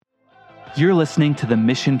You're listening to the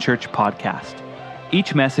Mission Church podcast.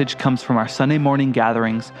 Each message comes from our Sunday morning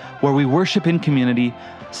gatherings where we worship in community,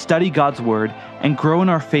 study God's Word, and grow in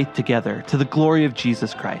our faith together to the glory of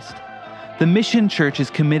Jesus Christ. The Mission Church is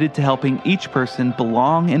committed to helping each person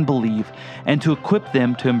belong and believe, and to equip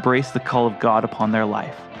them to embrace the call of God upon their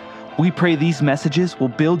life. We pray these messages will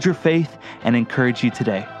build your faith and encourage you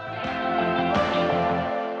today.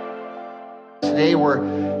 Today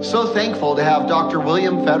we're so thankful to have Dr.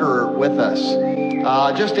 William Federer with us.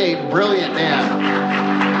 Just a brilliant man.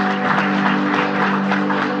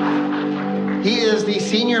 He is the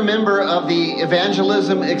senior member of the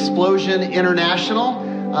Evangelism Explosion International.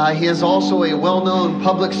 He is also a well-known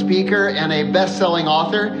public speaker and a best-selling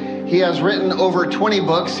author. He has written over 20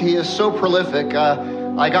 books. He is so prolific.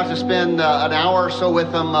 I got to spend an hour or so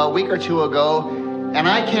with him a week or two ago, and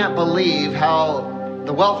I can't believe how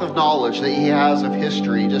the wealth of knowledge that he has of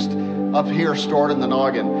history just up here stored in the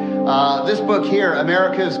noggin. This book here,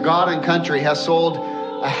 America's God and Country, has sold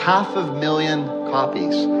 500,000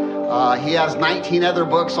 copies. He has 19 other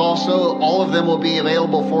books also. All of them will be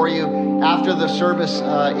available for you after the service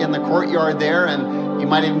in the courtyard there, and you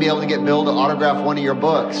might even be able to get Bill to autograph one of your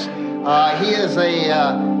books. He is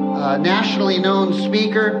a nationally known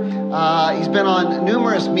speaker. He's been on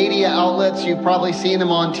numerous media outlets. You've probably seen him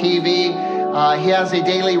on TV. He has a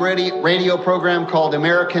daily radio program called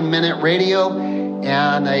American Minute Radio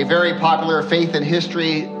and a very popular faith and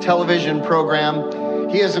history television program.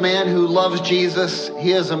 He is a man who loves Jesus.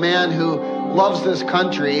 He is a man who loves this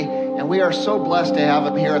country, and we are so blessed to have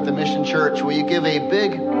him here at the Mission Church. Will you give a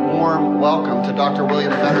big, warm welcome to Dr.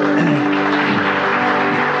 William Federer?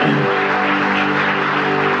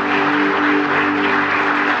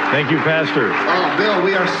 Thank you, Pastor. Oh, Bill,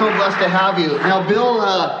 we are so blessed to have you. Now,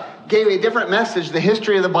 Bill gave a different message, the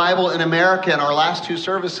history of the Bible in America, in our last two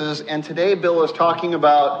services, and today Bill is talking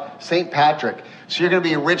about St. Patrick. So you're going to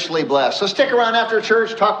be richly blessed. So stick around after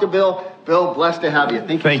church, talk to Bill. Bill, blessed to have you.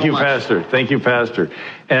 Thank you so much. Pastor. Thank you, Pastor.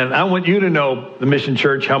 And I want you to know, the Mission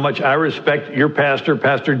Church, how much I respect your pastor,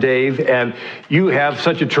 Pastor Dave, and you have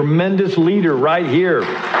such a tremendous leader right here.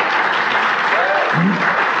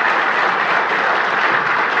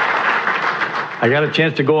 I got a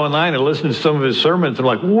chance to go online and listen to some of his sermons. I'm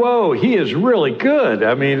like, whoa, he is really good.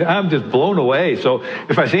 I mean, I'm just blown away. So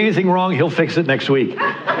if I say anything wrong, he'll fix it next week.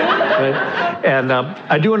 Right? And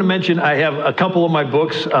I do want to mention, I have a couple of my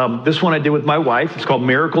books. This one I did with my wife. It's called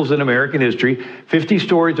Miracles in American History. 50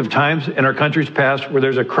 stories of times in our country's past where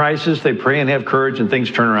there's a crisis, they pray and have courage, and things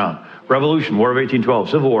turn around. Revolution, War of 1812,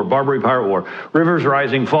 Civil War, Barbary Pirate War, rivers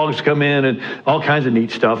rising, fogs come in, and all kinds of neat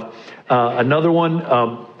stuff. Another one,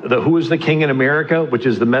 the Who is the King in America, which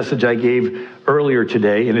is the message I gave earlier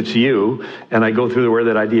today, and it's you, and I go through where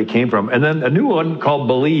that idea came from. And then a new one called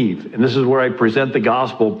Believe, and this is where I present the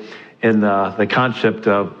gospel and the concept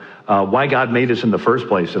of why God made us in the first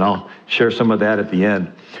place, and I'll share some of that at the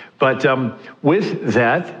end. But with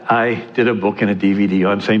that, I did a book and a DVD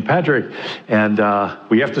on St. Patrick, and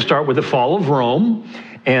we have to start with the fall of Rome,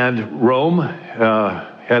 and Rome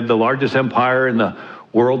had the largest empire in the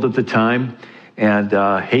world at the time, and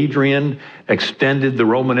Hadrian extended the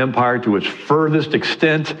Roman Empire to its furthest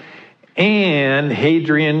extent, and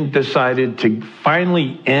Hadrian decided to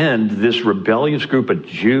finally end this rebellious group of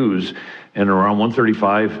Jews in around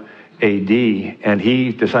 135 AD, and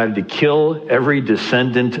he decided to kill every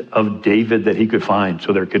descendant of David that he could find,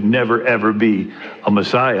 so there could never, ever be a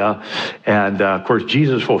Messiah. And of course,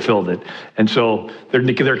 Jesus fulfilled it. And so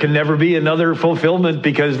there can never be another fulfillment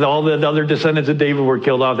because all the other descendants of David were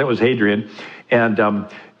killed off. That was Hadrian. And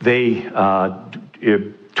they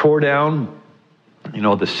tore down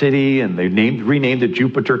the city, and they renamed it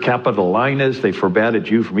Jupiter Capitolinus. They forbade a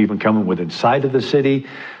Jew from even coming within sight of the city.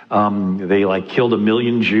 They killed 1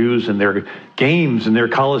 million Jews in their games and their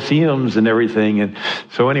Colosseums and everything. And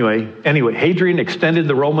so anyway, Hadrian extended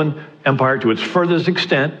the Roman Empire to its furthest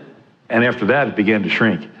extent, and after that, it began to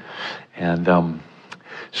shrink. And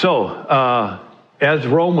as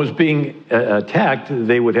Rome was being attacked,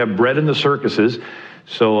 they would have bread in the circuses.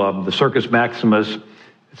 So the Circus Maximus,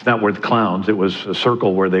 it's not where the clowns, it was a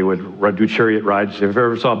circle where they would do chariot rides. If you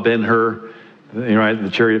ever saw Ben-Hur, the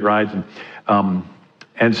chariot rides.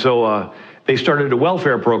 And so they started a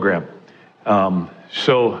welfare program.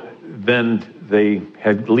 So then they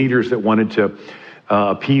had leaders that wanted to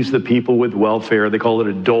appease the people with welfare. They called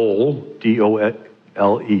it a dole,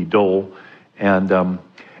 D-O-L-E, dole. And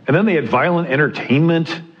then they had violent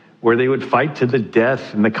entertainment where they would fight to the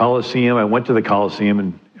death in the Colosseum. I went to the Colosseum,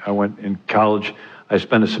 and I went in college. I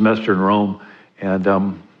spent a semester in Rome. And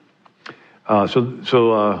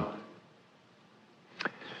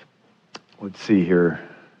let's see here.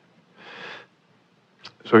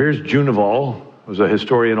 So here's Juneval, who was a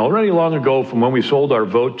historian. Already long ago, from when we sold our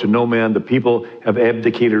vote to no man, the people have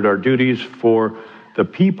abdicated our duties for the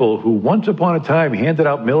people who once upon a time handed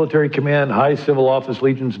out military command, high civil office,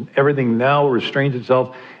 legions, and everything now restrains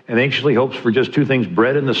itself and anxiously hopes for just two things,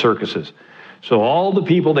 bread and the circuses. So all the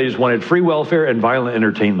people, they just wanted free welfare and violent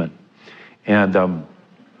entertainment. So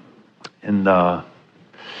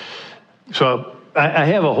I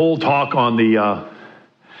have a whole talk on the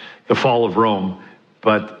fall of Rome,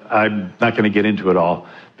 but I'm not going to get into it all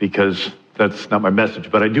because that's not my message.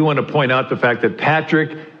 But I do want to point out the fact that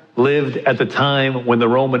Patrick lived at the time when the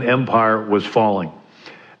Roman Empire was falling.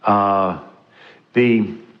 The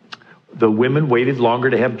women waited longer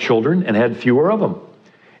to have children and had fewer of them.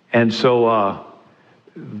 And so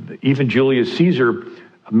even Julius Caesar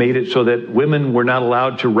made it so that women were not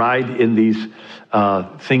allowed to ride in these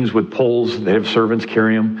things with poles. They have servants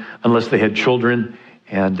carry them unless they had children.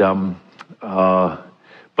 And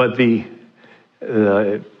but the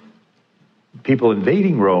people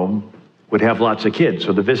invading Rome would have lots of kids.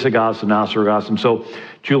 So the Visigoths and Ostrogoths. And so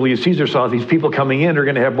Julius Caesar saw these people coming in are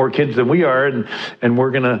going to have more kids than we are. And we're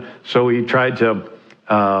going to, so he tried to,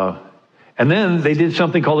 and then they did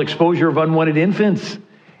something called exposure of unwanted infants.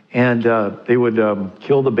 And they would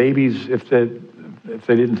kill the babies if they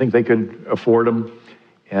didn't think they could afford them.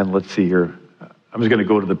 And let's see here. I'm just going to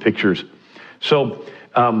go to the pictures. So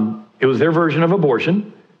it was their version of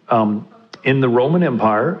abortion. In the Roman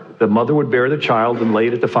Empire, the mother would bear the child and lay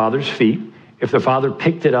it at the father's feet. If the father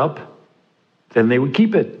picked it up, then they would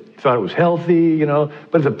keep it. He thought it was healthy, you know.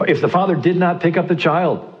 But if the father did not pick up the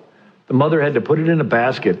child, the mother had to put it in a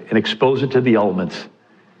basket and expose it to the elements.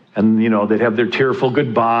 And, you know, they'd have their tearful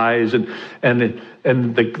goodbyes. And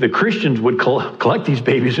the Christians would collect these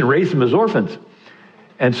babies and raise them as orphans.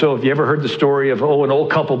 And so if you ever heard the story of, an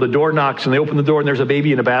old couple, the door knocks and they open the door and there's a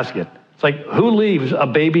baby in a basket. It's like, who leaves a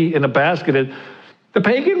baby in a basket? And the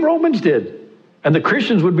pagan Romans did. And the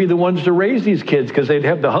Christians would be the ones to raise these kids because they'd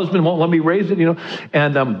have, the husband won't let me raise it, you know.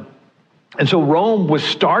 And so Rome was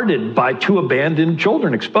started by two abandoned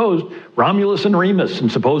children, exposed, Romulus and Remus.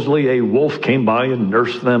 And supposedly a wolf came by and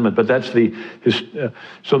nursed them. But that's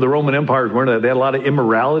so the Roman Empire, they had a lot of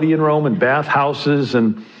immorality in Rome and bathhouses.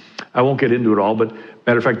 And I won't get into it all. But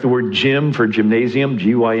matter of fact, the word gym for gymnasium,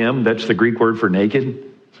 G-Y-M, that's the Greek word for naked.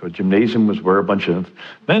 So a gymnasium was where a bunch of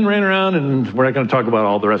men ran around, and we're not going to talk about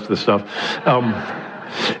all the rest of the stuff.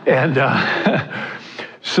 They had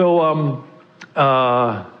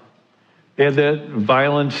that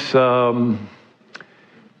violence,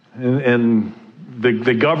 and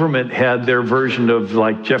the government had their version of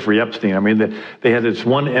like Jeffrey Epstein. I mean, they had this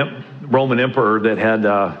one Roman emperor that had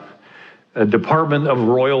a department of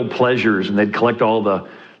royal pleasures, and they'd collect all the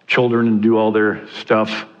children and do all their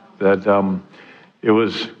stuff. It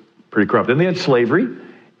was pretty corrupt. Then they had slavery,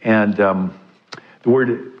 and the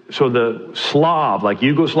Slav, like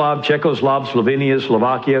Yugoslav, Czechoslovakia, Slovenia,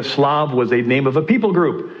 Slovakia, Slav was a name of a people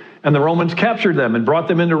group. And the Romans captured them and brought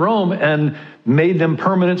them into Rome and made them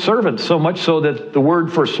permanent servants, so much so that the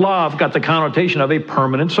word for Slav got the connotation of a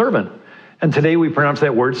permanent servant. And today we pronounce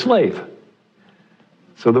that word slave.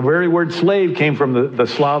 So the very word slave came from the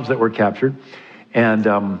Slavs that were captured. And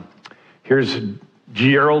here's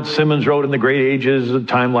Gerald Simmons wrote in the Great Ages,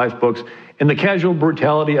 Time Life books, in the casual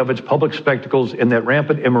brutality of its public spectacles, in that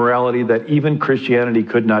rampant immorality that even Christianity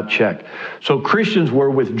could not check. So Christians were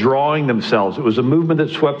withdrawing themselves. It was a movement that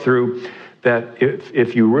swept through that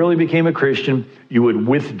if you really became a Christian, you would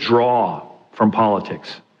withdraw from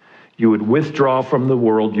politics. You would withdraw from the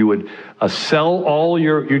world. You would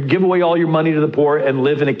you'd give away all your money to the poor and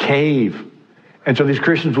live in a cave. And so these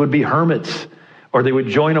Christians would be hermits. Or they would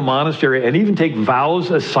join a monastery and even take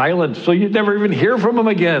vows of silence, so you'd never even hear from them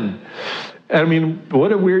again. I mean,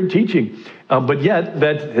 what a weird teaching. But yet,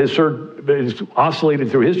 that has sort of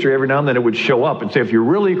oscillated through history. Every now and then it would show up and say, if you're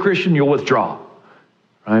really a Christian, you'll withdraw.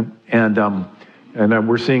 Right? And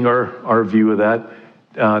we're seeing our view of that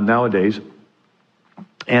nowadays.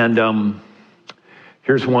 And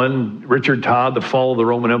here's one, Richard Todd, The Fall of the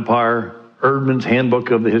Roman Empire, Erdman's Handbook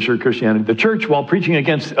of the History of Christianity. The church, while preaching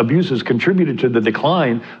against abuses, contributed to the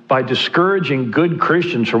decline by discouraging good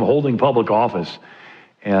Christians from holding public office.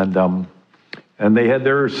 And they had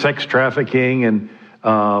their sex trafficking and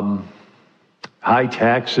high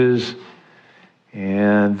taxes,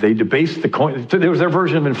 and they debased the coin. There was their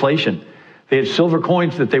version of inflation. They had silver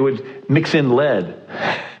coins that they would mix in lead.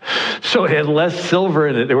 So it had less silver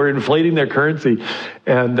in it. They were inflating their currency.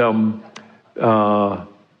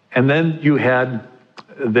 And then you had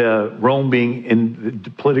the Rome being in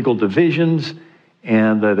political divisions,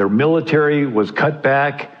 and their military was cut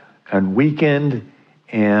back and weakened,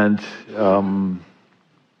 and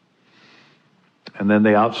and then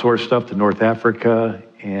they outsourced stuff to North Africa,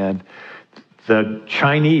 and the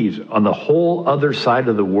Chinese on the whole other side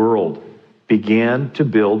of the world began to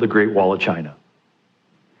build the Great Wall of China.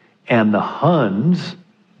 And the Huns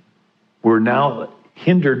were now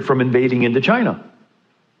hindered from invading into China.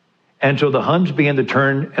 And so the Huns began to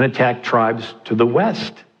turn and attack tribes to the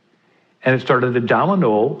west. And it started a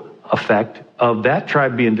domino effect of that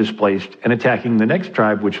tribe being displaced and attacking the next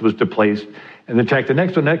tribe, which was displaced, and attacked the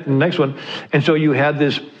next one, the next one. And so you had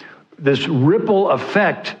this ripple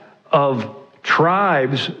effect of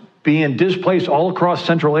tribes being displaced all across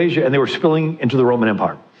Central Asia, and they were spilling into the Roman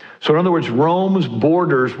Empire. So in other words, Rome's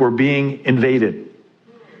borders were being invaded.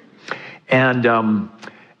 And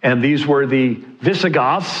these were the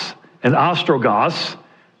Visigoths and Ostrogoths,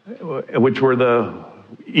 which were the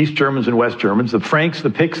East Germans and West Germans, the Franks, the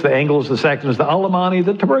Picts, the Angles, the Saxons, the Alemanni,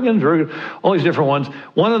 the Teutonians, all these different ones.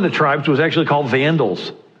 One of the tribes was actually called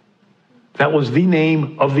Vandals. That was the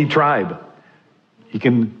name of the tribe. You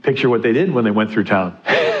can picture what they did when they went through town.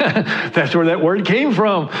 That's where that word came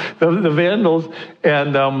from, the Vandals.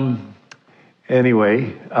 And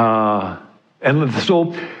anyway, and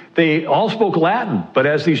so they all spoke Latin, but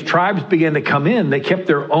as these tribes began to come in, they kept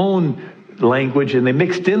their own language and they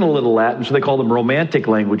mixed in a little Latin, so they called them Romantic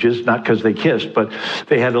languages, not because they kissed, but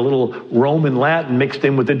they had a little Roman Latin mixed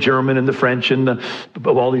in with the German and the French and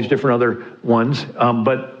all these different other ones.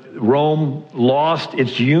 But Rome lost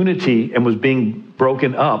its unity and was being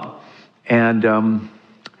broken up, and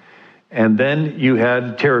then you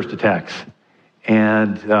had terrorist attacks,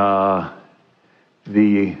 and the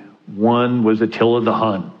one was Attila the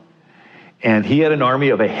Hun, and he had an army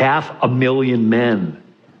of 500,000 men.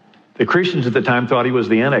 The Christians at the time thought he was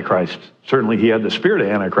the Antichrist. Certainly he had the spirit of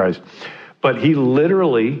Antichrist. But he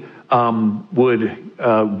literally would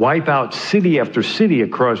wipe out city after city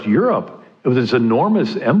across Europe. It was this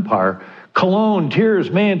enormous empire. Cologne, Tours,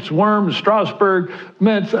 Mainz, Worms, Strasbourg,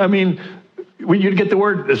 Metz. I mean, you'd get the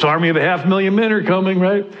word, this army of 500,000 men are coming,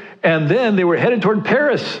 right? And then they were headed toward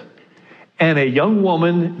Paris. And a young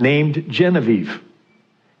woman named Genevieve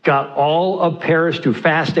got all of Paris to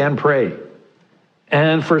fast and pray.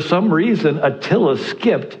 And for some reason, Attila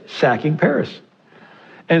skipped sacking Paris.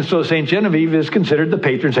 And so St. Genevieve is considered the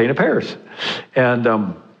patron saint of Paris.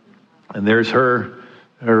 And there's her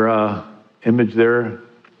image there.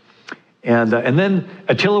 And then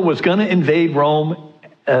Attila was going to invade Rome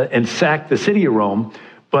and sack the city of Rome,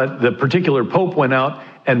 but the particular pope went out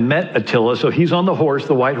and met Attila. So he's on the horse,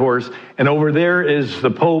 the white horse, and over there is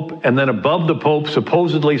the pope, and then above the pope,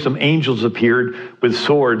 supposedly some angels appeared with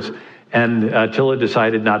swords, and Attila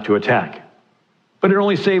decided not to attack. But it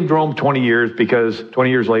only saved Rome 20 years, because 20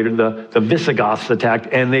 years later, the Visigoths attacked,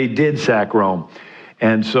 and they did sack Rome.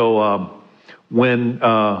 And so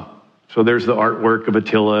so there's the artwork of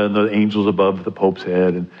Attila and the angels above the Pope's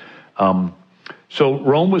head. And so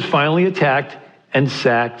Rome was finally attacked and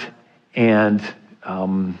sacked, and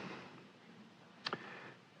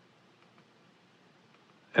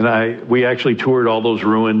we actually toured all those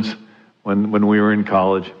ruins when we were in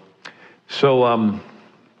college. So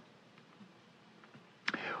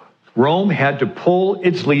Rome had to pull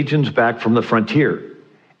its legions back from the frontier,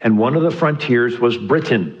 and one of the frontiers was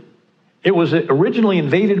Britain. It was originally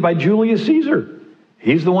invaded by Julius Caesar.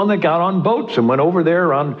 He's the one that got on boats and went over there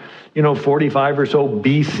around 45 or so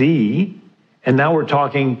BC, and now we're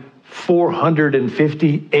talking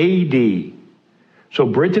 450 AD. So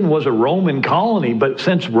Britain was a Roman colony, but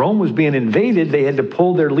since Rome was being invaded, they had to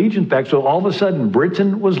pull their legions back. So all of a sudden,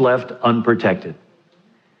 Britain was left unprotected.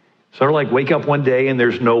 Sort of like wake up one day and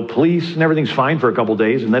there's no police and everything's fine for a couple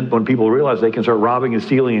days. And then when people realize they can start robbing and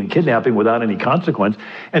stealing and kidnapping without any consequence.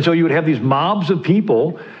 And so you would have these mobs of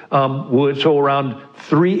people. So around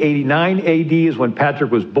 389 AD is when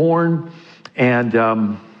Patrick was born.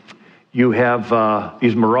 And you have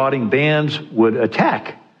these marauding bands would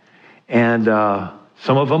attack. And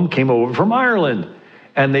some of them came over from Ireland.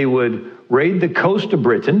 And they would raid the coast of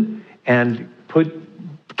Britain and put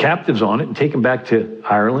captives on it and take them back to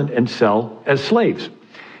Ireland and sell as slaves.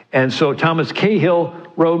 And so Thomas Cahill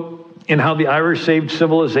wrote in How the Irish Saved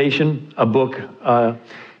Civilization, a book.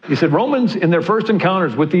 He said, Romans in their first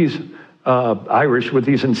encounters with these Irish, with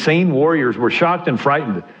these insane warriors, were shocked and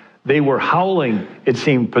frightened. They were howling, it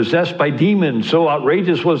seemed, possessed by demons. So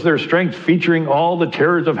outrageous was their strength, featuring all the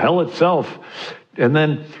terrors of hell itself. And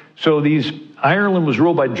then, so Ireland was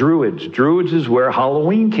ruled by Druids. Druids is where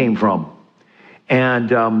Halloween came from.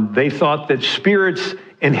 And they thought that spirits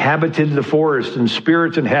inhabited the forest and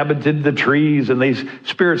spirits inhabited the trees, and these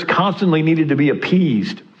spirits constantly needed to be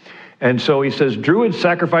appeased. And so he says, Druids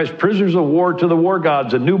sacrificed prisoners of war to the war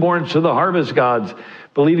gods and newborns to the harvest gods.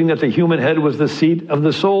 Believing that the human head was the seat of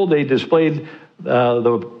the soul, they displayed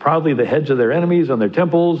proudly the heads of their enemies on their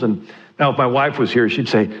temples. And now if my wife was here, she'd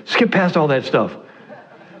say, skip past all that stuff.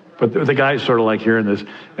 But the guys sort of like hearing this.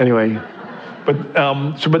 Anyway,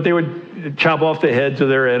 but they would chop off the heads of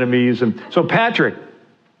their enemies. And so Patrick,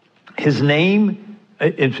 his name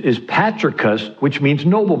is Patricus, which means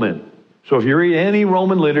nobleman. So if you read any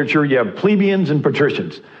Roman literature, you have plebeians and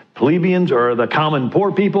patricians. Plebeians are the common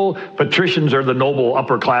poor people. Patricians are the noble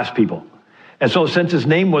upper class people. And so since his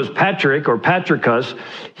name was Patrick or Patricus,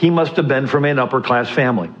 he must have been from an upper class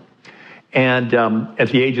family. And at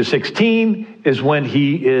the age of 16 is when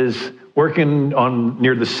he is working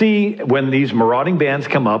near the sea when these marauding bands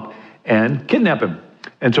come up and kidnap him.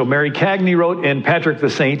 And so Mary Cagney wrote in Patrick the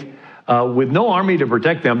Saint, with no army to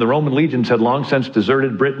protect them, the Roman legions had long since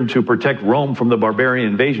deserted Britain to protect Rome from the barbarian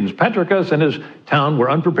invasions. Patricus and his town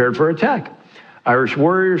were unprepared for attack. Irish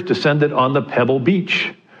warriors descended on the Pebble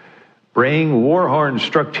Beach. Braying war horns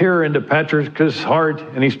struck terror into Patricus' heart,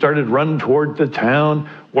 and he started running toward the town.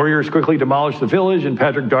 Warriors quickly demolished the village, and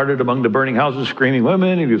Patrick darted among the burning houses, screaming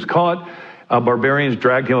women. He was caught. Barbarians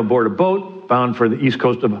dragged him aboard a boat bound for the east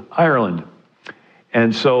coast of Ireland.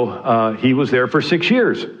 And so he was there for 6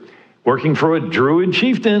 years, working for a Druid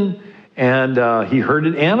chieftain, and he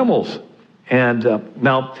herded animals. And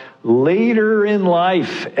now, later in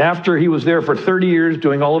life, after he was there for 30 years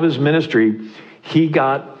doing all of his ministry, he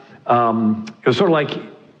got, it was sort of like,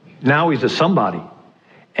 now he's a somebody.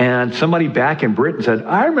 And somebody back in Britain said,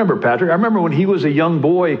 I remember Patrick. I remember when he was a young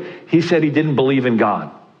boy, he said he didn't believe in God,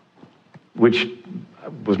 which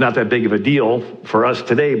was not that big of a deal for us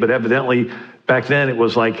today, but evidently back then it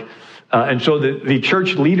was like, and so the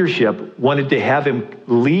church leadership wanted to have him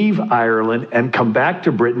leave Ireland and come back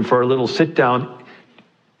to Britain for a little sit-down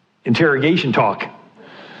interrogation talk.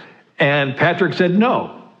 And Patrick said,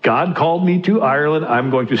 no, God called me to Ireland. I'm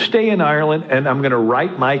going to stay in Ireland, and I'm going to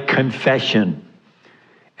write my confession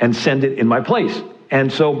and send it in my place.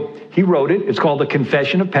 And so he wrote it. It's called the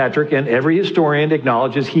Confession of Patrick, and every historian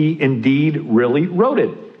acknowledges he indeed really wrote it.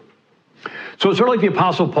 So it's sort of like the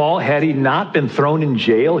Apostle Paul. Had he not been thrown in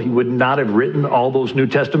jail, he would not have written all those New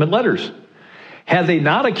Testament letters. Had they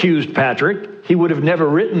not accused Patrick, he would have never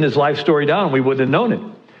written his life story down, and we wouldn't have known it.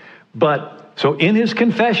 But so in his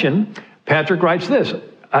confession, Patrick writes this.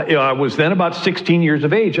 I was then about 16 years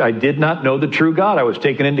of age. I did not know the true God. I was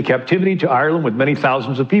taken into captivity to Ireland with many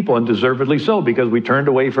thousands of people, and deservedly so, because we turned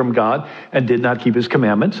away from God and did not keep his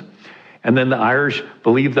commandments. And then the Irish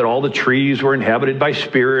believed that all the trees were inhabited by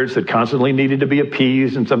spirits that constantly needed to be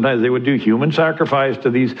appeased, and sometimes they would do human sacrifice to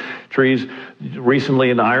these trees.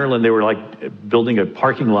 Recently in Ireland, they were like building a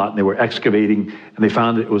parking lot, and they were excavating, and they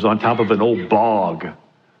found it was on top of an old bog,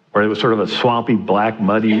 where it was sort of a swampy, black,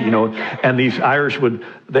 muddy, and these Irish would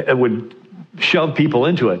shove people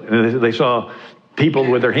into it. And they saw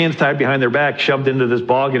people with their hands tied behind their back shoved into this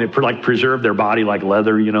bog, and it preserved their body like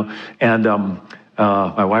leather, And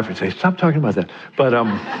my wife would say, stop talking about that.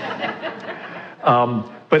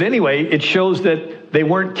 But anyway, it shows that they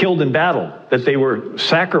weren't killed in battle, that they were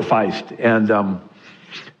sacrificed. And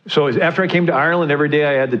so after I came to Ireland, every day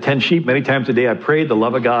I had the 10 sheep. Many times a day I prayed. The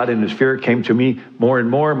love of God and his fear came to me more and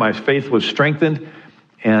more. My faith was strengthened,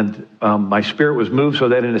 and my spirit was moved, so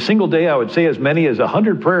that in a single day I would say as many as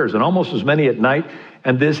 100 prayers, and almost as many at night.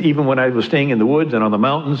 And this even when I was staying in the woods and on the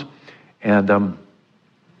mountains. And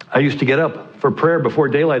I used to get up for prayer before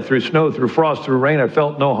daylight, through snow, through frost, through rain. I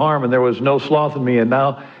felt no harm, and there was no sloth in me. And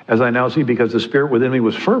now, as I now see, because the spirit within me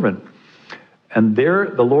was fervent. And there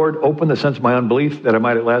the Lord opened the sense of my unbelief, that I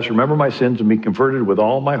might at last remember my sins and be converted with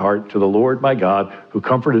all my heart to the Lord my God, who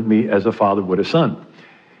comforted me as a father would a son.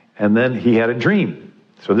 And then he had a dream.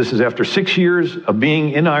 So this is after 6 years of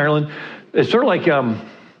being in Ireland. It's sort of like,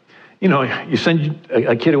 you send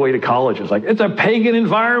a kid away to college. It's like, it's a pagan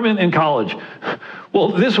environment in college.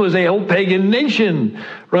 Well, this was a whole pagan nation,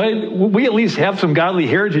 right? We at least have some godly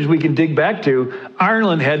heritage we can dig back to.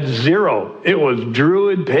 Ireland had zero. It was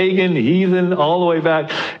Druid, pagan, heathen, all the way back.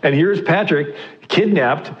 And here's Patrick,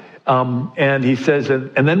 kidnapped. And he says,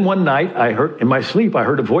 and then one night, in my sleep, I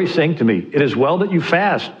heard a voice saying to me, it is well that you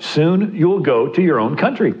fast. Soon you will go to your own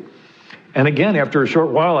country. And again, after a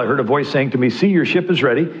short while, I heard a voice saying to me, see, your ship is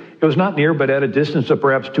ready. It was not near, but at a distance of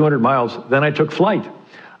perhaps 200 miles. Then I took flight.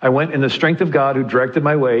 I went in the strength of God who directed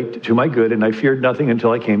my way to my good, and I feared nothing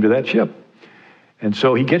until I came to that ship. And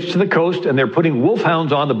so he gets to the coast, and they're putting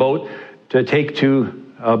wolfhounds on the boat to take to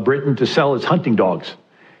Britain to sell as hunting dogs.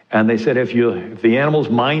 And they said, if the animals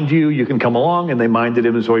mind you, you can come along. And they minded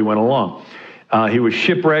him, and so he went along. He was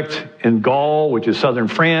shipwrecked in Gaul, which is southern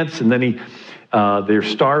France, and then they're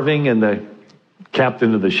starving, and the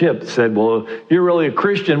captain of the ship said, well, you're really a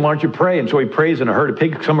Christian, why don't you pray? And so he prays, and a herd of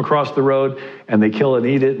pigs come across the road, and they kill and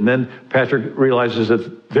eat it. And then Patrick realizes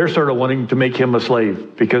that they're sort of wanting to make him a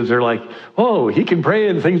slave, because they're like, oh, he can pray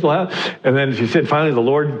and things will happen. And then she said, finally, the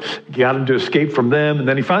Lord got him to escape from them. And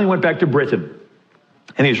then he finally went back to Britain.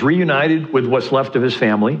 And he's reunited with what's left of his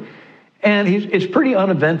family. And it's pretty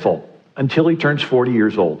uneventful until he turns 40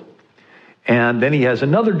 years old. And then he has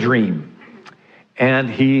another dream. And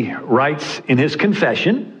he writes in his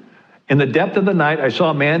confession, in the depth of the night, I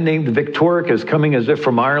saw a man named Victoricus coming as if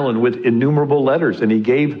from Ireland with innumerable letters. And he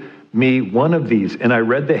gave me one of these. And I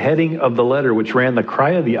read the heading of the letter, which ran, The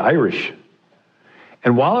Cry of the Irish.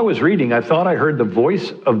 And while I was reading, I thought I heard the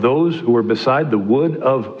voice of those who were beside the wood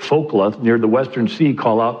of Folkleth near the western sea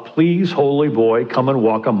call out, please, holy boy, come and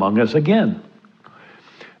walk among us again.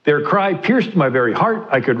 Their cry pierced my very heart.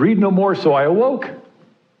 I could read no more, so I awoke.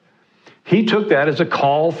 He took that as a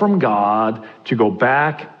call from God to go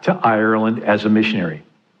back to Ireland as a missionary.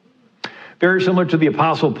 Very similar to the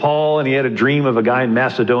Apostle Paul, and he had a dream of a guy in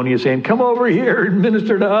Macedonia saying, come over here and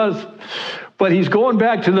minister to us. But he's going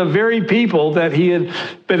back to the very people that he had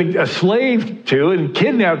been a slave to and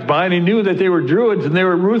kidnapped by, and he knew that they were Druids and they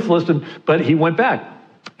were ruthless, but he went back.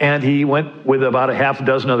 And he went with about a half a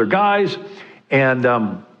dozen other guys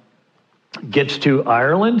and gets to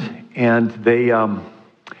Ireland, and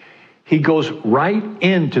he goes right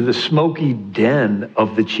into the smoky den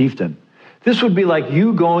of the chieftain. This would be like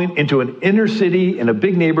you going into an inner city in a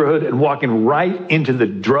big neighborhood and walking right into the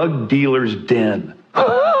drug dealer's den.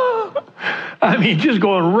 I mean, just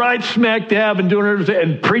going right smack dab and doing everything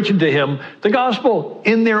and preaching to him the gospel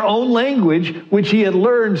in their own language, which he had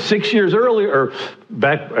learned 6 years earlier, or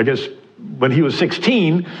back, I guess, when he was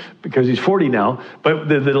 16, because he's 40 now, but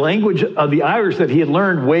the language of the Irish that he had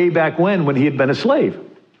learned way back when he had been a slave,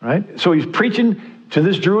 right? So he's preaching to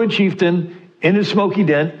this Druid chieftain in his smoky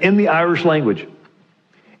den in the Irish language.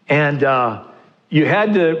 And you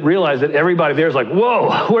had to realize that everybody there is like,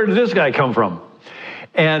 whoa, where did this guy come from?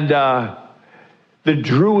 And the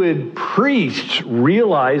Druid priests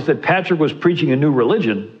realized that Patrick was preaching a new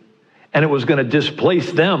religion, and it was going to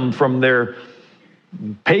displace them from their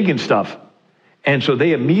pagan stuff. And so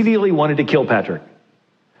they immediately wanted to kill Patrick.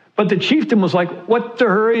 But the chieftain was like, what's the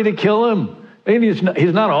hurry to kill him? Maybe he's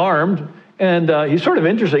not armed, and he's sort of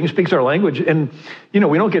interesting, speaks our language, and, we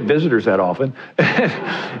don't get visitors that often.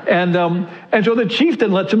 and so the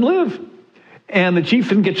chieftain lets him live. And the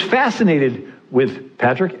chieftain gets fascinated with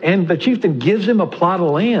Patrick, and the chieftain gives him a plot of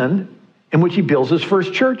land in which he builds his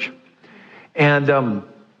first church. And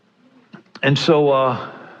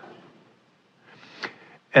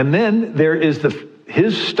then there is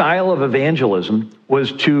his style of evangelism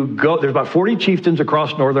was to go, there's about 40 chieftains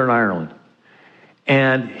across Northern Ireland.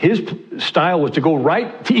 And his style was to go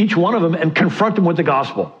right to each one of them and confront them with the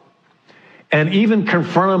gospel. And even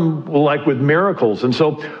confront them like with miracles. And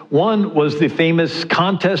so one was the famous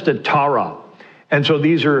contest at Tara. And so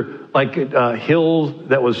these are like hills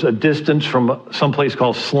that was a distance from some place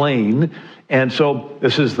called Slane. And so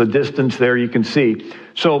this is the distance there you can see.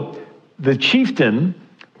 So the chieftain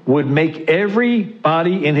would make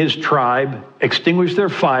everybody in his tribe extinguish their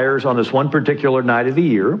fires on this one particular night of the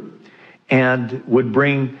year, and would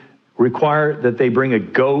require that they bring a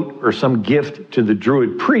goat or some gift to the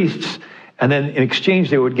Druid priests, and then in exchange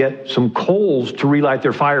they would get some coals to relight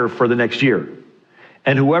their fire for the next year.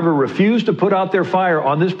 And whoever refused to put out their fire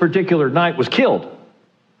on this particular night was killed.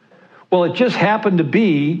 Well, it just happened to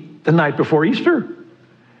be the night before Easter.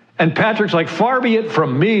 And Patrick's like, far be it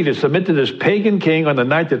from me to submit to this pagan king on the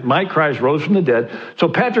night that my Christ rose from the dead. So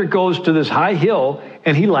Patrick goes to this high hill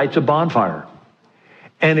and he lights a bonfire.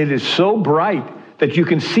 And it is so bright that you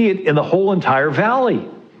can see it in the whole entire valley.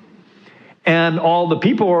 And all the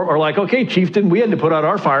people are like, okay, chieftain, we had to put out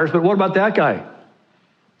our fires, but what about that guy?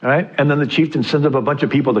 All right? And then the chieftain sends up a bunch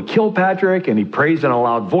of people to kill Patrick, and he prays in a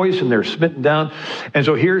loud voice, and they're smitten down. And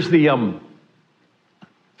so here's the, in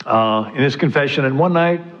his confession, and one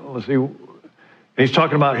night, let's see, he's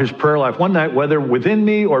talking about his prayer life. One night, whether within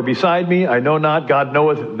me or beside me, I know not, God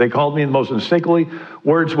knoweth, they called me in the most unmistakably,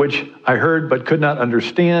 words which I heard but could not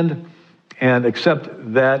understand. And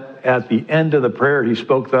except that at the end of the prayer, he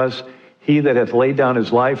spoke thus, he that hath laid down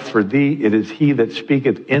his life for thee, it is he that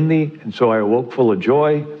speaketh in thee. And so I awoke full of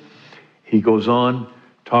joy. He goes on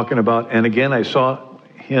talking about, and again, I saw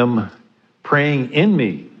him praying in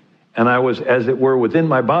me. And I was, as it were, within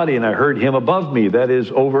my body, and I heard him above me, that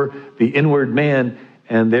is, over the inward man.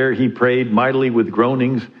 And there he prayed mightily with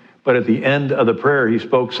groanings. But at the end of the prayer, he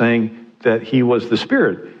spoke, saying that he was the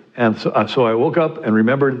Spirit. And so I woke up and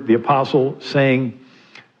remembered the apostle saying,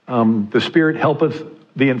 the Spirit helpeth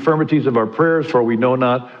the infirmities of our prayers, for we know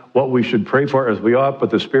not what we should pray for as we ought, but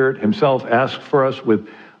the Spirit himself asks for us with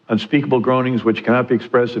unspeakable groanings which cannot be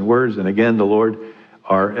expressed in words. And again, the Lord,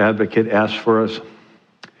 our advocate, asks for us.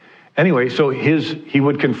 Anyway, so he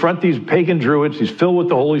would confront these pagan druids. He's filled with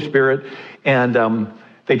the Holy Spirit, and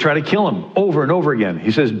they try to kill him over and over again.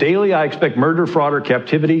 He says, daily I expect murder, fraud, or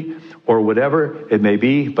captivity, or whatever it may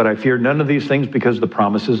be, but I fear none of these things because of the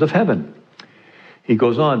promises of heaven. He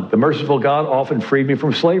goes on, the merciful God often freed me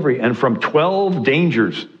from slavery and from 12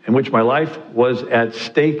 dangers in which my life was at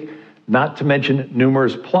stake, not to mention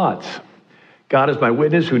numerous plots. God is my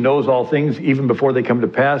witness who knows all things even before they come to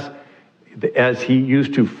pass, as he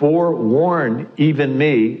used to forewarn even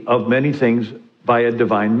me of many things by a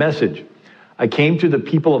divine message. I came to the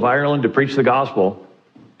people of Ireland to preach the gospel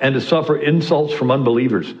and to suffer insults from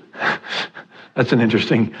unbelievers. That's an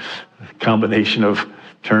interesting combination of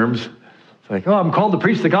terms. Like, oh, I'm called to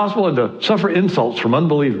preach the gospel and to suffer insults from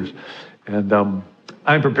unbelievers. And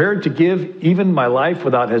I'm prepared to give even my life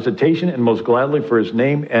without hesitation and most gladly for his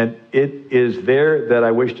name, and it is there that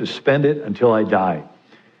I wish to spend it until I die.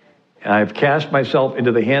 And I've cast myself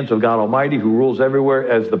into the hands of God Almighty, who rules everywhere,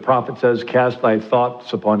 as the prophet says, cast thy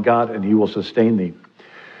thoughts upon God, and he will sustain thee.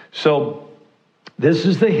 So this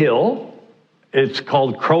is the hill. It's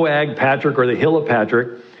called Croag Patrick, or the Hill of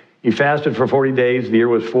Patrick. He fasted for 40 days. The year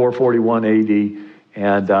was 441 AD.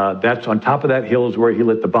 And that's on top of that hill is where he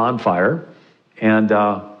lit the bonfire. And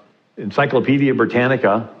Encyclopedia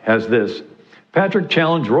Britannica has this. Patrick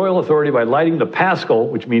challenged royal authority by lighting the Paschal,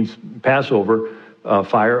 which means Passover,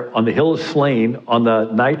 fire on the hill of Slane on the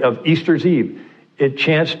night of Easter's Eve. It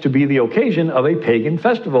chanced to be the occasion of a pagan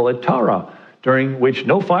festival at Tara, during which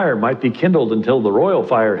no fire might be kindled until the royal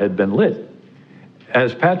fire had been lit.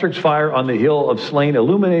 As Patrick's fire on the hill of Slane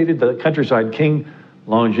illuminated the countryside, King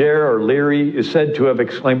Langer or Leary is said to have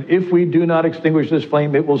exclaimed, if we do not extinguish this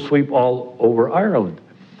flame, it will sweep all over Ireland.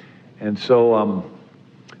 And so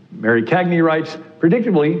Mary Cagney writes,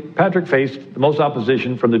 predictably, Patrick faced the most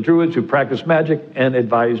opposition from the Druids who practiced magic and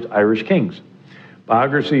advised Irish kings.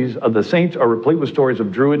 Biographies of the saints are replete with stories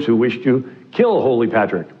of Druids who wished to kill Holy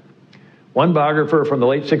Patrick. One biographer from the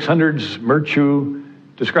late 600s, Merchu,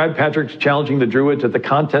 described Patrick's challenging the Druids at the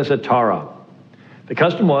contest at Tara. The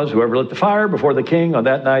custom was whoever lit the fire before the king on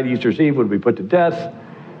that night, Easter's Eve, would be put to death.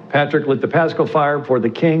 Patrick lit the Paschal fire before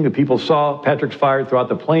the king. The people saw Patrick's fire throughout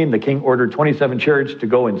the plain. The king ordered 27 chariots to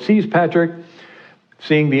go and seize Patrick.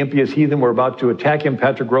 Seeing the impious heathen were about to attack him,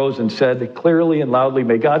 Patrick rose and said clearly and loudly,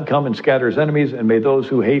 may God come and scatter his enemies, and may those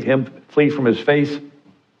who hate him flee from his face.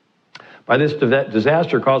 By this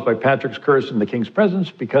disaster caused by Patrick's curse in the king's presence,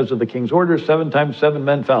 because of the king's order, 7 times 7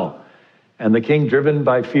 men fell. And the king, driven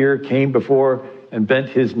by fear, came before and bent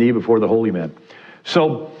his knee before the holy man.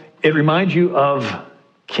 So it reminds you of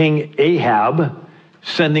King Ahab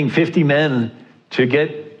sending 50 men to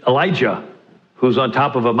get Elijah, who's on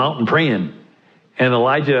top of a mountain praying. And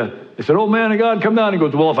Elijah, they said, oh, man of God, come down. He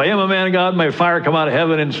goes, well, if I am a man of God, may fire come out of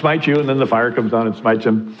heaven and smite you. And then the fire comes down and smites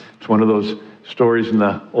him. It's one of those stories in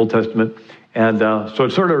the Old Testament. And so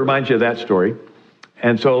it sort of reminds you of that story.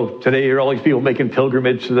 And so today you're all these people making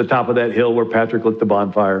pilgrimage to the top of that hill where Patrick lit the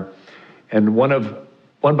bonfire. And one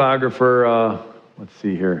biographer, let's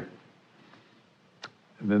see here.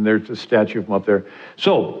 And then there's a statue of him up there.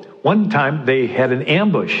 So one time they had an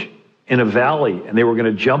ambush in a valley, and they were going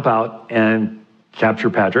to jump out and capture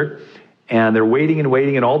Patrick. And they're waiting,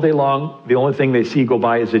 and all day long, the only thing they see go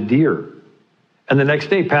by is a deer. And the next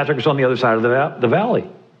day, Patrick is on the other side of the valley.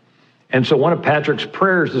 And so one of Patrick's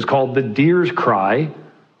prayers is called the deer's cry,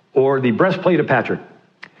 or the breastplate of Patrick.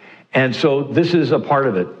 And so this is a part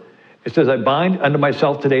of it. It says, I bind unto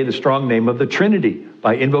myself today the strong name of the Trinity,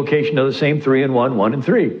 by invocation of the same 3 in 1, 1 in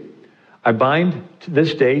 3. I bind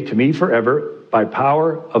this day to me forever, by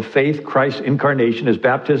power of faith, Christ's incarnation, his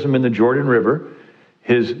baptism in the Jordan River,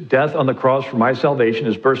 his death on the cross for my salvation,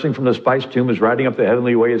 his bursting from the spiced tomb, his riding up the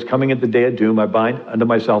heavenly way, his coming at the day of doom. I bind unto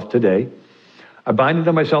myself today. I bind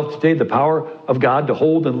unto myself today the power of God to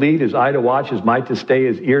hold and lead, his eye to watch, his might to stay,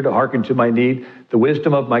 his ear to hearken to my need, the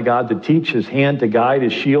wisdom of my God to teach, his hand to guide,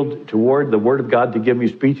 his shield to ward, the word of God to give me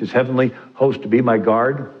speech, his heavenly host to be my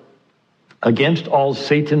guard. Against all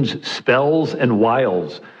Satan's spells and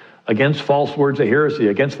wiles, against false words of heresy,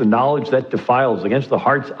 against the knowledge that defiles, against the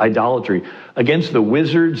heart's idolatry, against the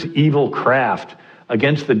wizard's evil craft,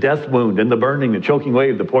 against the death wound and the burning, the choking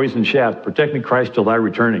wave, the poison shaft, protect me, Christ, till thy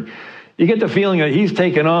returning. You get the feeling that he's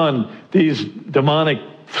taken on these demonic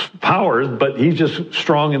powers, but he's just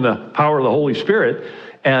strong in the power of the Holy Spirit.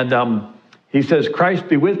 And He says, Christ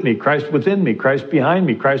be with me, Christ within me, Christ behind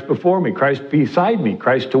me, Christ before me, Christ beside me,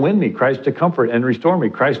 Christ to win me, Christ to comfort and restore me,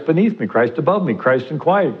 Christ beneath me, Christ above me, Christ in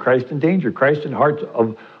quiet, Christ in danger, Christ in hearts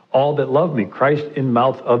of all that love me, Christ in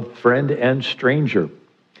mouth of friend and stranger.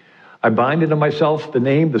 I bind into myself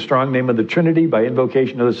the strong name of the Trinity by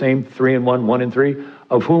invocation of the same 3 in 1, 1 in 3,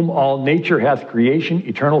 of whom all nature hath creation,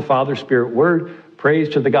 eternal Father, Spirit, Word, praise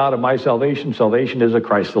to the God of my salvation. Salvation is a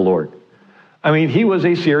Christ the Lord. I mean, he was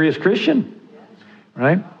a serious Christian.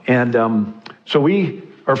 Right? And so we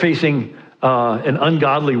are facing an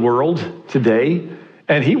ungodly world today.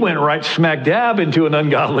 And he went right smack dab into an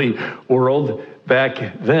ungodly world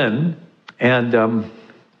back then. And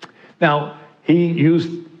now he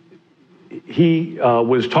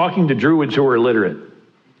was talking to Druids who were illiterate.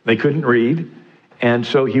 They couldn't read. And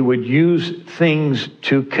so he would use things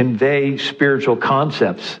to convey spiritual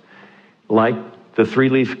concepts, like the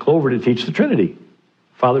 3-leaf clover to teach the Trinity.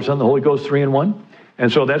 Father, Son, the Holy Ghost, 3 in 1.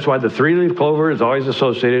 And so that's why the 3-leaf clover is always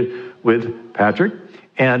associated with Patrick.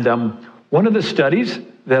 And one of the studies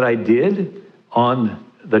that I did on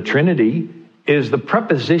the Trinity is the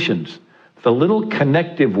prepositions, the little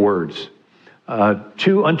connective words.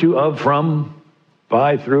 To, unto, of, from,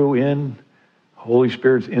 by, through, in, Holy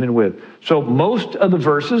Spirit's in and with. So most of the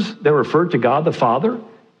verses that refer to God the Father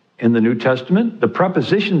in the New Testament, the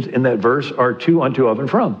prepositions in that verse are to, unto, of, and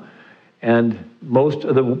from. And most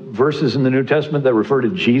of the verses in the New Testament that refer to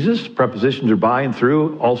Jesus, prepositions are by and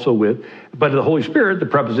through, also with. But the Holy Spirit, the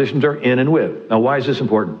prepositions are in and with. Now, why is this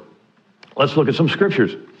important? Let's look at some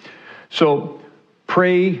scriptures. So,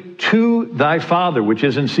 pray to thy Father, which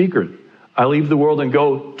is in secret. I leave the world and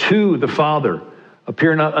go to the Father.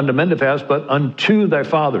 Appear not unto men to fast, but unto thy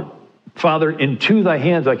Father. Father, into thy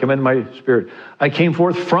hands I commend my spirit. I came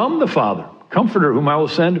forth from the Father. Comforter, whom I will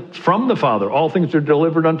send from the Father. All things are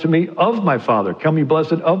delivered unto me of my Father. Come ye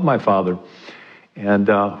blessed of my Father. And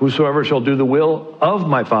whosoever shall do the will of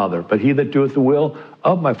my Father, but he that doeth the will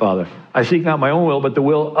of my Father. I seek not my own will, but the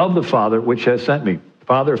will of the Father which has sent me.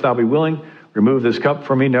 Father, if thou be willing, remove this cup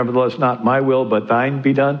from me. Nevertheless, not my will, but thine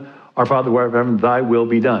be done. Our Father, wherever heaven, thy will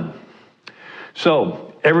be done.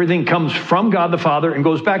 So, everything comes from God the Father and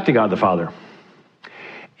goes back to God the Father.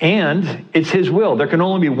 And it's his will. There can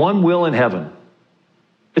only be one will in heaven.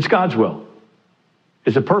 It's God's will.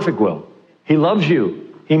 It's a perfect will. He loves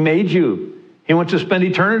you. He made you. He wants to spend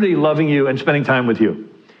eternity loving you and spending time with you.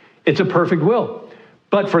 It's a perfect will.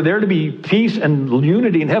 But for there to be peace and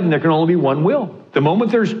unity in heaven, there can only be one will. The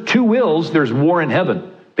moment there's two wills, there's war in heaven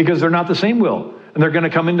because they're not the same will. And they're going to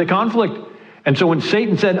come into conflict. And so when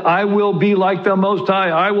Satan said, I will be like the Most High,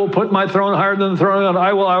 I will put my throne higher than the throne of God,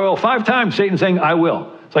 I will, 5 times Satan saying, I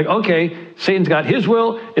will. It's like, okay, Satan's got his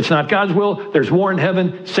will. It's not God's will. There's war in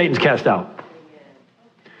heaven. Satan's cast out.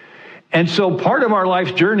 And so part of our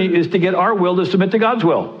life's journey is to get our will to submit to God's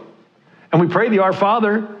will. And we pray the Our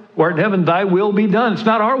Father, who art in heaven, thy will be done. It's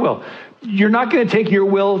not our will. You're not going to take your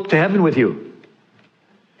will to heaven with you.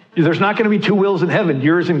 There's not going to be 2 wills in heaven,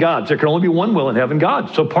 yours and God's. There can only be one will in heaven,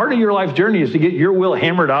 God's. So part of your life's journey is to get your will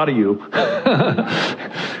hammered out of you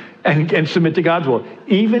and submit to God's will.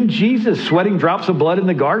 Even Jesus, sweating drops of blood in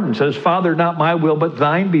the garden, says, Father, not my will, but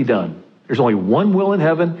thine be done. There's only one will in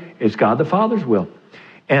heaven. It's God the Father's will.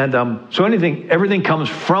 And so everything comes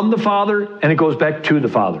from the Father, and it goes back to the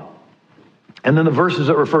Father. And then the verses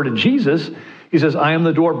that refer to Jesus, he says, I am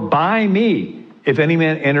the door, by me. If any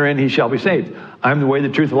man enter in, he shall be saved. I am the way, the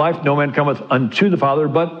truth, the life. No man cometh unto the Father,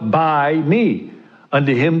 but by me.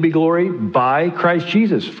 Unto him be glory by Christ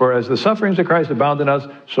Jesus. For as the sufferings of Christ abound in us,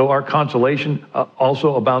 so our consolation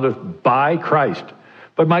also aboundeth by Christ.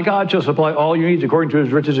 But my God shall supply all your needs according to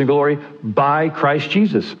his riches and glory by Christ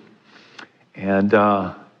Jesus. And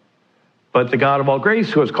but the God of all grace,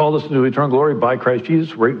 who has called us into eternal glory by Christ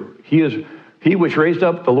Jesus, he which raised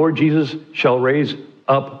up the Lord Jesus shall raise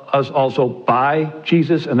up us also by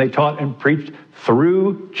Jesus. And they taught and preached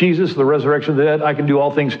through Jesus, the resurrection of the dead. I can do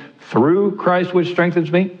all things through Christ, which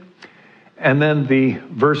strengthens me. And then the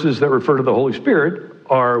verses that refer to the Holy Spirit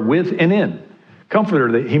are with and in.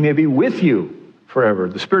 Comforter, that he may be with you forever.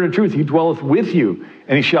 The Spirit of truth, he dwelleth with you,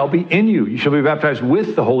 and he shall be in you. You shall be baptized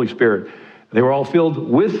with the Holy Spirit. They were all filled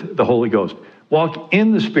with the Holy Ghost. Walk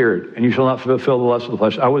in the Spirit, and you shall not fulfill the lust of the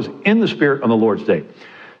flesh. I was in the Spirit on the Lord's day.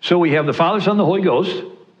 So we have the Father, Son, and the Holy Ghost,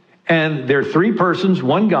 and they're 3 persons,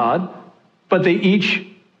 one God, but they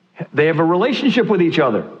have a relationship with each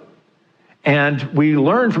other. And we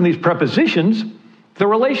learn from these prepositions the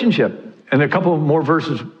relationship. And a couple more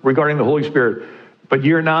verses regarding the Holy Spirit. But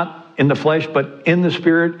you're not in the flesh, but in the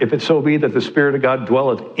Spirit, if it so be that the Spirit of God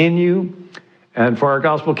dwelleth in you. And for our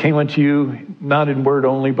gospel came unto you, not in word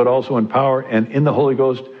only, but also in power and in the Holy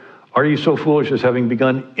Ghost, Are you so foolish as having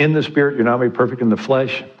begun in the Spirit, you're not made perfect in the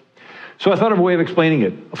flesh? So I thought of a way of explaining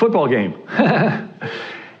it. A football game.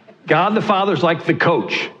 God the Father's like the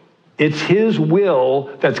coach. It's his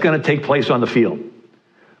will that's going to take place on the field,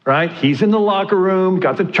 right? He's in the locker room,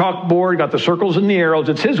 got the chalkboard, got the circles and the arrows.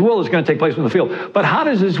 It's his will that's going to take place on the field. But how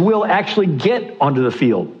does his will actually get onto the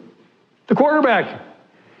field? The quarterback.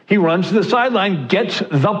 He runs to the sideline, gets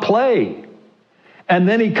the play. And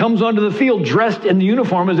then he comes onto the field dressed in the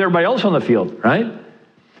uniform as everybody else on the field, right?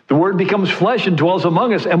 The word becomes flesh and dwells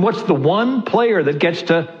among us. And what's the one player that gets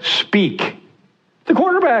to speak? The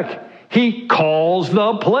quarterback. He calls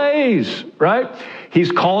the plays, right?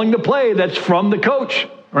 He's calling the play that's from the coach,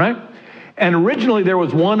 right? And originally there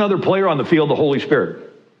was one other player on the field, the Holy Spirit,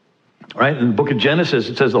 right? In the book of Genesis,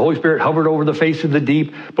 it says the Holy Spirit hovered over the face of the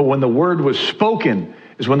deep, but when the word was spoken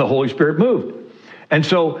is when the Holy Spirit moved. And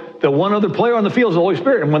so the one other player on the field is the Holy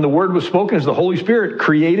Spirit. And when the word was spoken, is the Holy Spirit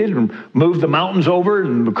created and moved the mountains over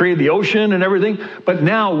and created the ocean and everything. But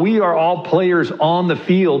now we are all players on the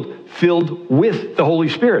field filled with the Holy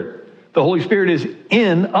Spirit. The Holy Spirit is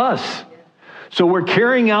in us. So we're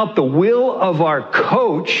carrying out the will of our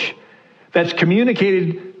coach that's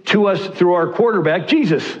communicated to us through our quarterback,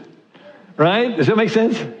 Jesus. Right? Does that make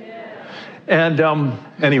sense? And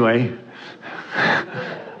anyway,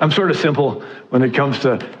 I'm sort of simple when it comes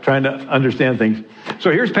to trying to understand things. So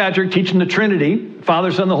here's Patrick teaching the Trinity, Father,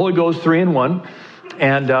 Son, the Holy Ghost, 3 in 1,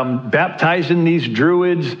 and baptizing these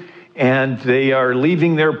druids, and they are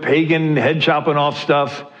leaving their pagan head chopping off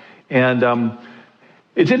stuff. And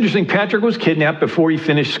it's interesting, Patrick was kidnapped before he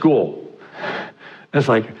finished school. It's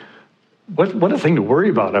like, what a thing to worry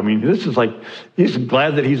about. I mean, this is like, he's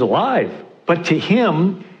glad that he's alive. But to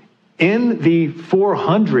him, in the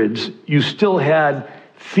 400s, you still had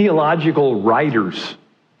theological writers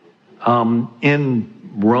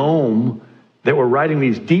in Rome that were writing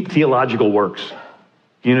these deep theological works.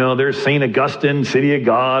 You know, there's St. Augustine, City of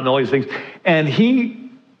God, and all these things. And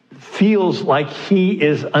he feels like he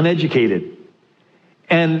is uneducated.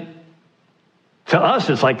 And to us,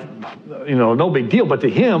 it's like, you know, no big deal. But to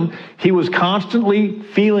him, he was constantly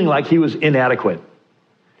feeling like he was inadequate.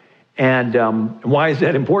 And why is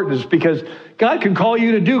that important? Is because God can call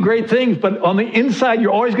you to do great things, but on the inside,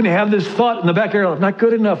 you're always going to have this thought in the back of your life, I'm not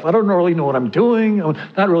good enough. I don't really know what I'm doing. I'm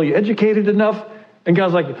not really educated enough. And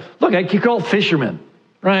God's like, look, I could call fishermen,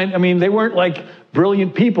 right? I mean, they weren't like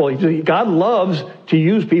brilliant people. God loves to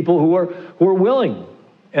use people who are willing.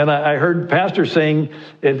 And I heard pastors saying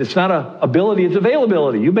it's not an ability, it's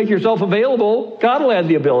availability. You make yourself available, God will add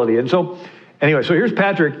the ability. And so, anyway, so here's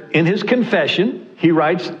Patrick. In his confession, he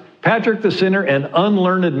writes, Patrick the sinner, an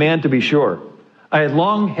unlearned man to be sure. I had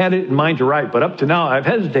long had it in mind to write, but up to now I've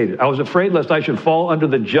hesitated. I was afraid lest I should fall under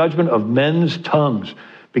the judgment of men's tongues,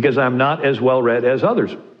 because I'm not as well read as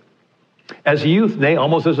others. As a youth, nay,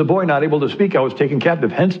 almost as a boy, not able to speak, I was taken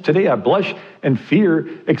captive. Hence, today I blush and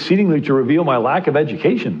fear exceedingly to reveal my lack of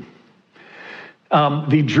education.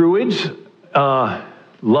 The Druids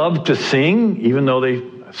loved to sing, even though they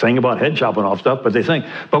sang about head chopping off stuff, but they sang.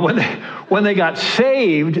 But when they got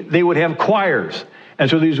saved, they would have choirs. And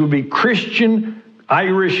so these would be Christian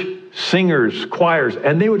Irish singers, choirs,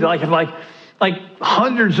 and they would like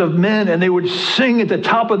hundreds of men, and they would sing at the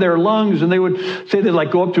top of their lungs, and they would say they'd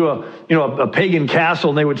like go up to a pagan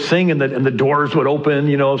castle, and they would sing, and the doors would open,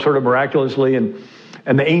 sort of miraculously, and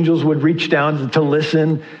the angels would reach down to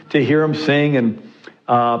listen to hear them sing. And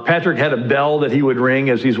Patrick had a bell that he would ring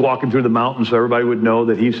as he's walking through the mountains, so everybody would know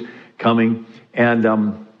that he's coming. And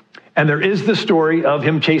there is the story of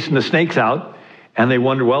him chasing the snakes out, and they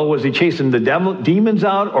wonder, well, was he chasing the demons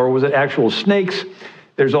out, or was it actual snakes?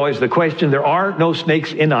 There's always the question. There are no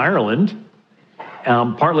snakes in Ireland,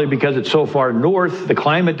 partly because it's so far north, the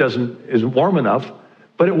climate isn't warm enough,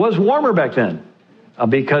 but it was warmer back then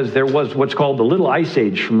because there was what's called the Little Ice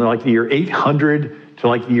Age from like the year 800 to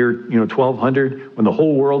like the year 1200, when the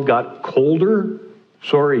whole world got colder.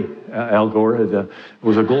 Sorry, Al Gore, it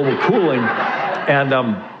was a global cooling.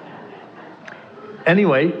 And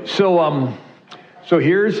anyway, so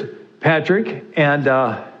here's Patrick, and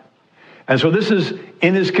so this is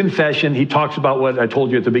in his confession. He talks about what I told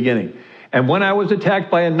you at the beginning. And when I was attacked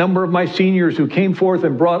by a number of my seniors who came forth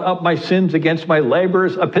and brought up my sins against my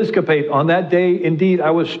laborious episcopate, on that day, indeed, I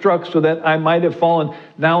was struck so that I might have fallen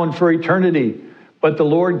now and for eternity. But the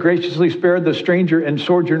Lord graciously spared the stranger and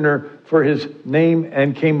sojourner for his name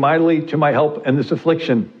and came mightily to my help in this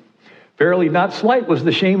affliction. Verily, not slight was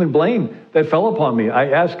the shame and blame that fell upon me. I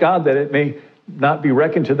ask God that it may not be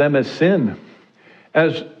reckoned to them as sin.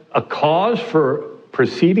 As a cause for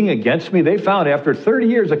proceeding against me, they found after 30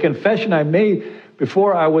 years a confession I made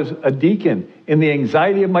before I was a deacon. In the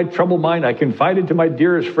anxiety of my troubled mind, I confided to my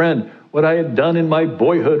dearest friend what I had done in my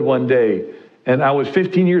boyhood one day. And I was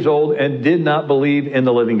 15 years old and did not believe in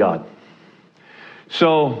the living God.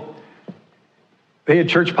 So they had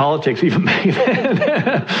church politics even back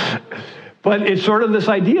then. But it's sort of this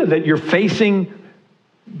idea that you're facing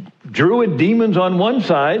druid demons on one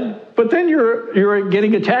side, but then you're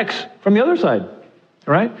getting attacks from the other side,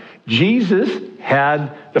 right? Jesus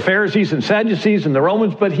had the Pharisees and Sadducees and the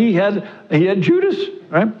Romans, but he had Judas,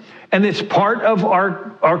 right? And it's part of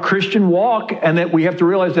our Christian walk, and that we have to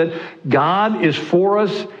realize that God is for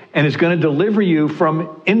us and is going to deliver you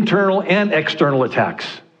from internal and external attacks.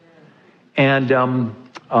 And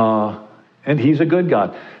he's a good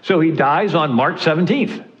God. So he dies on March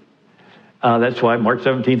 17th. That's why March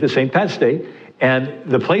 17th is St. Pat's Day. And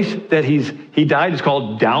the place that he died is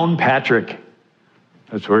called Downpatrick.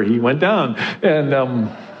 That's where he went down.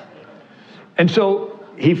 And so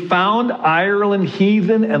he found Ireland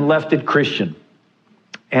heathen and left it Christian.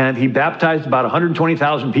 And he baptized about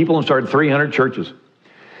 120,000 people and started 300 churches.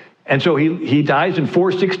 And so he dies in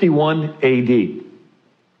 461 AD.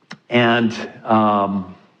 And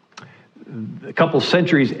a couple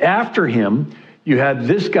centuries after him, you had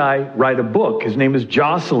this guy write a book. His name is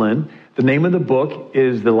Jocelyn. The name of the book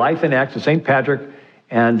is The Life and Acts of St. Patrick.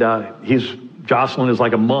 And Jocelyn is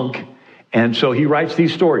like a monk. And so he writes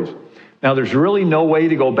these stories. Now, there's really no way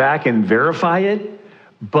to go back and verify it,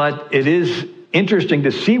 but it is interesting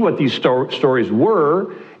to see what these stories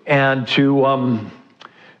were and to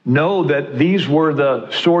know that these were the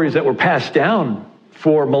stories that were passed down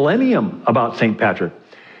for millennium about St. Patrick.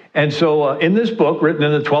 And so in this book, written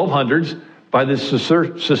in the 1200s by this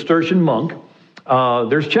Cistercian monk,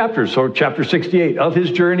 there's chapters. So chapter 68, of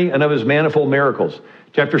his journey and of his manifold miracles.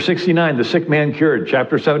 Chapter 69, the sick man cured.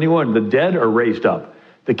 Chapter 71, the dead are raised up.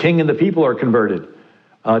 The king and the people are converted.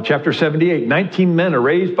 Chapter 78, 19 men are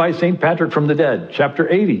raised by St. Patrick from the dead. Chapter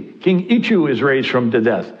 80, King Ichu is raised from the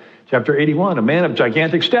death. Chapter 81, a man of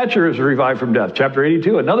gigantic stature is revived from death. Chapter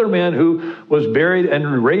 82, another man who was buried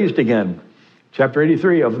and raised again. Chapter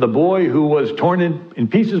 83, of the boy who was torn in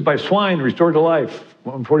pieces by swine, restored to life.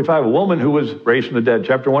 145, a woman who was raised from the dead.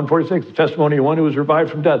 Chapter 146, the testimony of one who was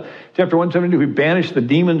revived from death. Chapter 172, he banished the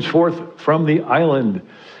demons forth from the island.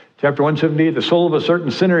 Chapter 178, the soul of a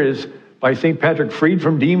certain sinner is, by St. Patrick, freed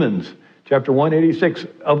from demons. Chapter 186,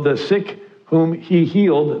 of the sick whom he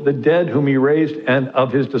healed, the dead whom he raised, and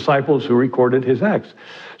of his disciples who recorded his acts.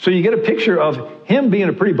 So you get a picture of him being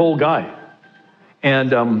a pretty bold guy.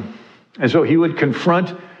 And so he would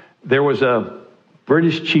confront, there was a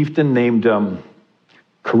British chieftain named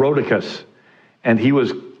Carodicus, and he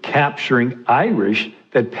was capturing Irish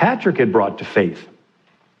that Patrick had brought to faith.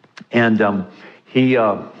 And he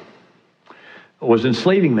was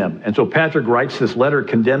enslaving them. And so Patrick writes this letter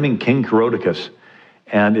condemning King Carodicus.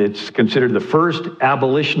 And it's considered the first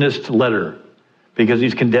abolitionist letter because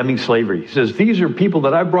he's condemning slavery. He says, these are people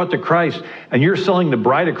that I brought to Christ, and you're selling the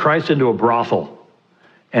bride of Christ into a brothel.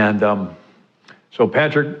 And so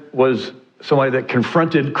Patrick was somebody that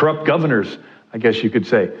confronted corrupt governors, I guess you could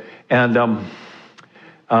say. And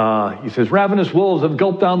he says, ravenous wolves have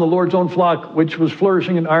gulped down the Lord's own flock, which was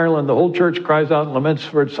flourishing in Ireland. The whole church cries out and laments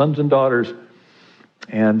for its sons and daughters.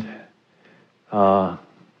 And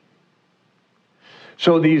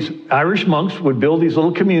so these Irish monks would build these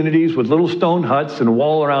little communities with little stone huts and a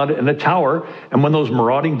wall around it and a tower. And when those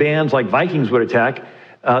marauding bands like Vikings would attack,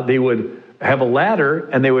 they would have a ladder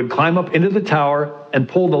and they would climb up into the tower and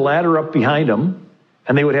pull the ladder up behind them.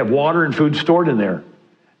 And they would have water and food stored in there.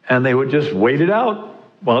 And they would just wait it out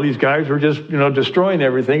while these guys were just, destroying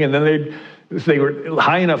everything. And then they were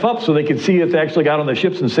high enough up so they could see if they actually got on the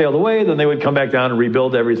ships and sailed away. Then they would come back down and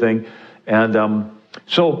rebuild everything. And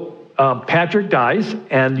so Patrick dies,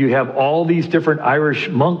 and you have all these different Irish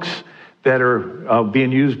monks that are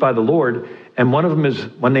being used by the Lord. And one of them is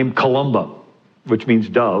one named Columba, which means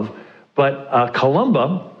dove. But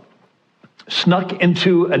Columba snuck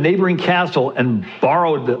into a neighboring castle and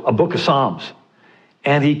borrowed a book of Psalms.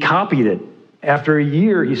 And he copied it. After a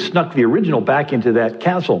year, he snuck the original back into that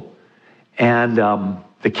castle. And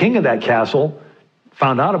the king of that castle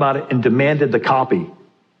found out about it and demanded the copy.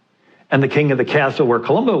 And the king of the castle where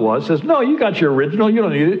Columba was says, no, you got your original, you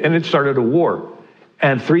don't need it. And it started a war.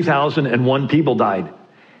 And 3,001 people died.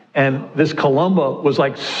 And this Columba was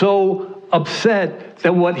like so upset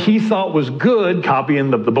that what he thought was good,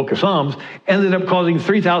 copying the book of Psalms, ended up causing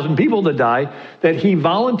 3,000 people to die, that he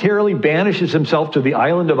voluntarily banishes himself to the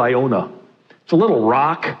island of Iona. It's a little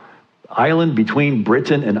rock island between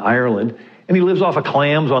Britain and Ireland. And he lives off of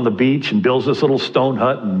clams on the beach and builds this little stone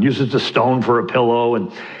hut and uses the stone for a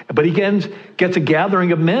pillow. But he gets a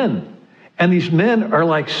gathering of men. And these men are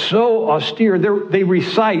like so austere. They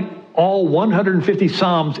recite all 150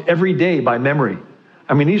 Psalms every day by memory.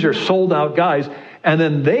 I mean, these are sold out guys. And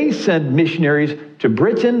then they send missionaries to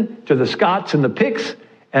Britain, to the Scots and the Picts.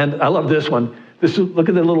 And I love this one. Look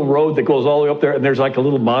at the little road that goes all the way up there, and there's like a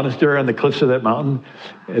little monastery on the cliffs of that mountain.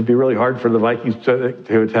 It'd be really hard for the Vikings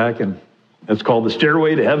to attack, and it's called the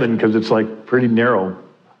Stairway to Heaven because it's like pretty narrow.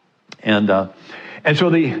 And so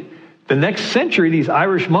the next century, these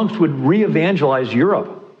Irish monks would re-evangelize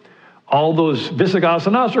Europe. All those Visigoths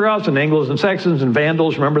and Ostrogoths and Anglos and Saxons and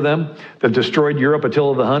Vandals, remember them, that destroyed Europe,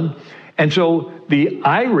 Attila the Hun? And so the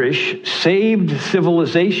Irish saved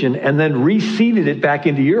civilization and then reseeded it back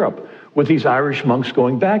into Europe with these Irish monks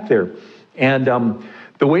going back there. And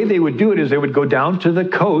the way they would do it is they would go down to the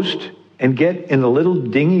coast and get in a little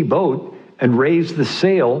dinghy boat and raise the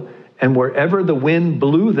sail, and wherever the wind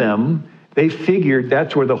blew them, they figured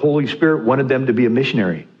that's where the Holy Spirit wanted them to be a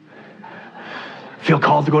missionary. Feel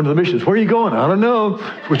called to go into the missions. Where are you going? I don't know.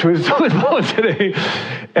 Which way is the wind blowing today?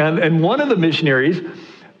 And one of the missionaries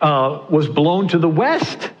was blown to the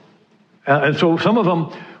west. And so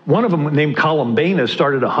one of them named Columbanus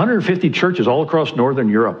started 150 churches all across northern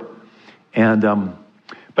Europe. And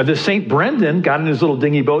but this St. Brendan got in his little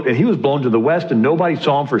dinghy boat, and he was blown to the west, and nobody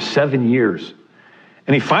saw him for 7 years.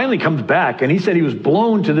 And he finally comes back, and he said he was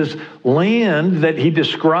blown to this land that he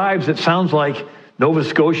describes that sounds like Nova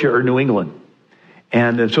Scotia or New England.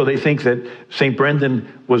 And so they think that St.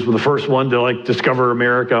 Brendan was the first one to discover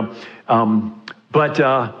America. But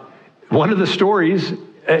one of the stories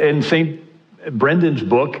in St. Brendan's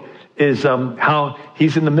book is how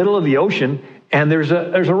he's in the middle of the ocean and there's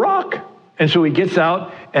a rock. And so he gets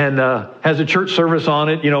out and has a church service on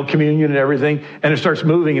it, communion and everything, and it starts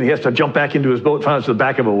moving and he has to jump back into his boat and find it's the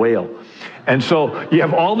back of a whale. And so you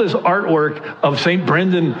have all this artwork of St.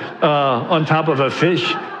 Brendan on top of a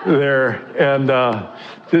fish there, and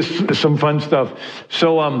this is some fun stuff.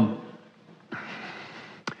 So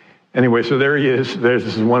anyway, so there he is. This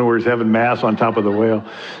is one where he's having mass on top of the whale.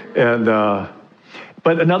 And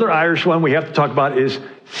but another Irish one we have to talk about is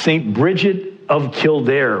St. Bridget of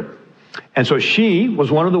Kildare. And so she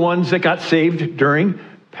was one of the ones that got saved during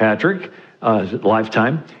Patrick's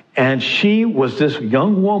lifetime. And she was this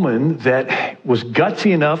young woman that was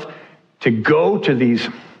gutsy enough to go to these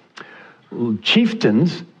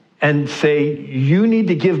chieftains and say, you need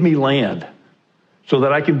to give me land so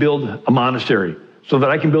that I can build a monastery, so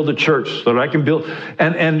that I can build a church, so that I can build...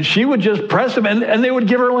 And she would just press them, and they would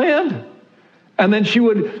give her land. And then she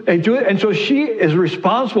would do it. And so she is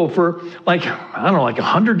responsible for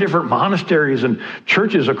 100 different monasteries and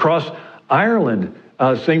churches across Ireland.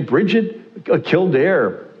 St. Bridget of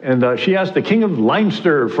Kildare. And she asked the King of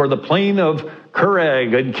Leinster for the plain of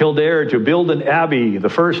Curragh in Kildare to build an abbey, the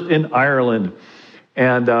first in Ireland.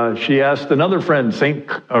 And she asked another friend,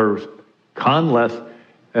 Conleth,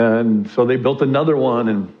 and so they built another one.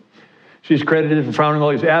 And she's credited for founding all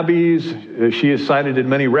these abbeys. She is cited in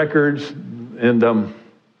many records. And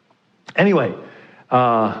anyway,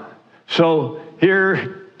 so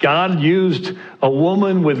here God used a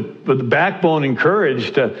woman with backbone and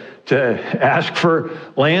courage to ask for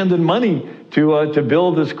land and money to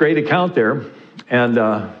build this great account there.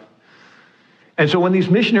 And so when these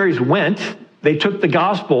missionaries went, they took the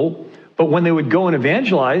gospel, but when they would go and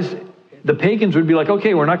evangelize, the pagans would be like,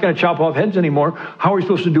 okay, we're not going to chop off heads anymore. How are we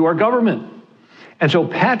supposed to do our government? And so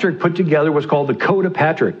Patrick put together what's called the Code of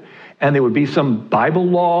Patrick. And there would be some Bible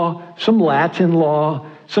law, some Latin law,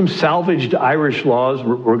 some salvaged Irish laws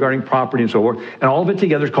regarding property and so forth. And all of it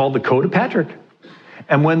together is called the Code of Patrick.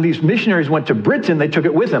 And when these missionaries went to Britain, they took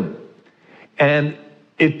it with them. And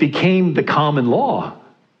it became the common law.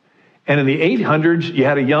 And in the 800s, you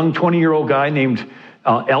had a young 20-year-old guy named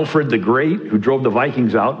Alfred the Great who drove the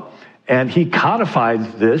Vikings out. And he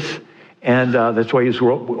codified this. And that's why he's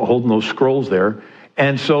holding those scrolls there.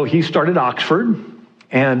 And so he started Oxford.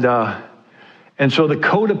 And so the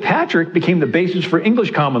Code of Patrick became the basis for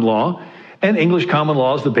English common law, and English common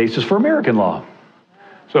law is the basis for American law.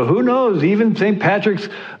 So who knows, even St. Patrick's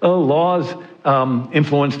laws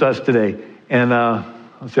influenced us today. And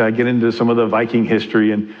let's say I get into some of the Viking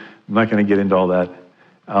history, and I'm not going to get into all that.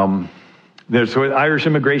 There's Irish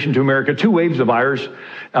immigration to America, two waves of Irish.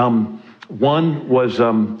 One was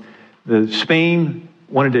Spain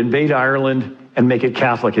wanted to invade Ireland and make it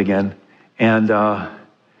Catholic again. And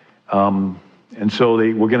so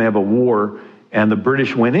they were going to have a war, and the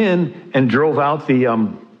British went in and drove out the,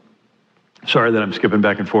 sorry that I'm skipping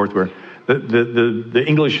back and forth, where the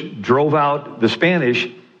English drove out the Spanish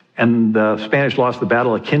and the Spanish lost the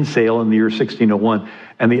Battle of Kinsale in the year 1601,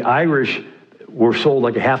 and the Irish were sold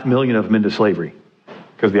like 500,000 of them into slavery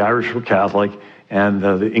because the Irish were Catholic and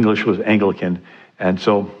the English was Anglican. And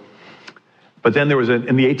so, but then there was,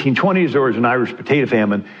 in the 1820s, there was an Irish potato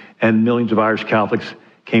famine, and millions of Irish Catholics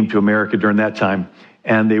came to America during that time,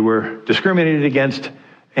 and they were discriminated against,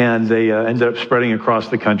 and they ended up spreading across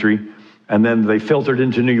the country. And then they filtered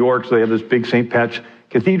into New York, so they have this big St. Pat's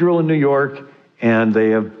Cathedral in New York, and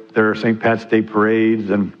they have their St. Pat's Day parades,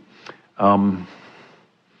 and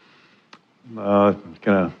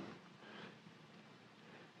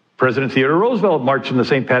President Theodore Roosevelt marched in the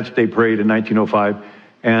St. Pat's Day parade in 1905,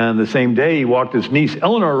 and the same day he walked his niece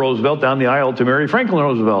Eleanor Roosevelt down the aisle to marry Franklin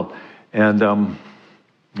Roosevelt. And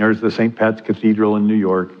there's the St. Pat's Cathedral in New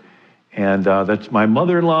York, and that's my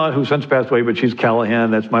mother-in-law, who since passed away, but she's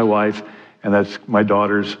Callahan. That's my wife, and that's my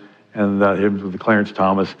daughters, and him with Clarence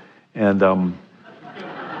Thomas, and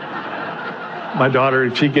my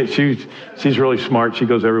daughter, she's really smart. She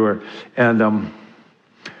goes everywhere, and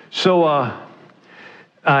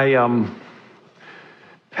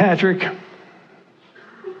Patrick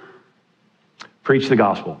preached the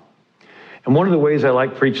gospel, and one of the ways I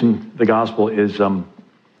like preaching the gospel is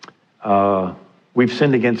we've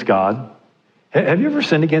sinned against God. Have you ever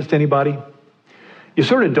sinned against anybody? You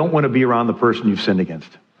sort of don't want to be around the person you've sinned against.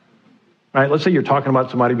 Right? Let's say you're talking about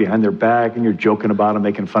somebody behind their back and you're joking about them,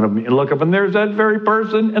 making fun of them, and look up and there's that very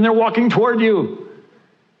person and they're walking toward you.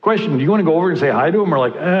 Question, do you want to go over and say hi to them, or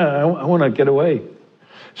like, I want to get away?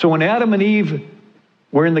 So when Adam and Eve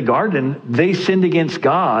were in the garden, they sinned against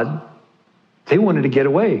God. They wanted to get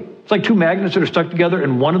away. It's like two magnets that are stuck together,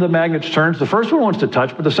 and one of the magnets turns. The first one wants to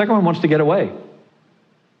touch, but the second one wants to get away.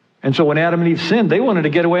 And so when Adam and Eve sinned, they wanted to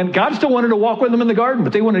get away, and God still wanted to walk with them in the garden,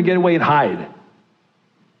 but they wanted to get away and hide.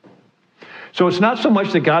 So it's not so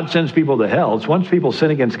much that God sends people to hell. It's once people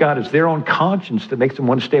sin against God, it's their own conscience that makes them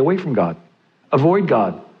want to stay away from God, avoid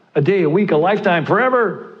God, a day, a week, a lifetime,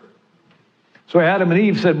 forever. So Adam and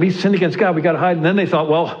Eve said, we sinned against God, we got to hide. And then they thought,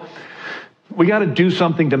 well, we got to do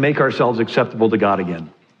something to make ourselves acceptable to God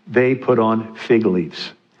again. They put on fig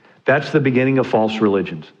leaves. That's the beginning of false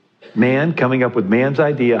religions. Man coming up with man's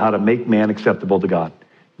idea how to make man acceptable to God.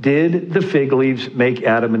 Did the fig leaves make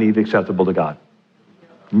Adam and Eve acceptable to God?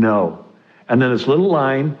 No. And then this little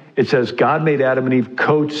line, it says, God made Adam and Eve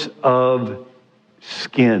coats of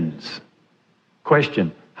skins.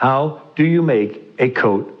 Question, how do you make a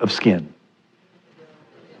coat of skin?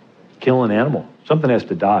 Kill an animal. Something has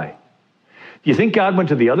to die. Do you think God went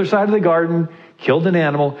to the other side of the garden, killed an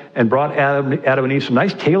animal, and brought Adam and Eve some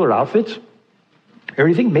nice tailored outfits? Or do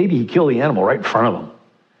you think maybe he killed the animal right in front of them?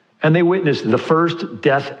 And they witnessed the first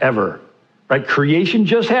death ever. Right? Creation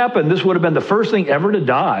just happened. This would have been the first thing ever to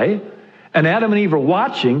die. And Adam and Eve are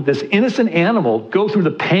watching this innocent animal go through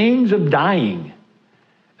the pangs of dying.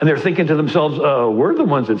 And they're thinking to themselves, we're the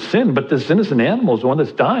ones that sinned, but this innocent animal is the one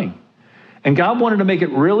that's dying. And God wanted to make it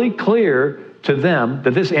really clear to them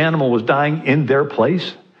that this animal was dying in their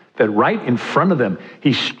place, that right in front of them,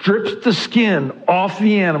 he strips the skin off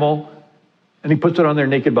the animal and he puts it on their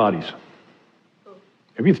naked bodies.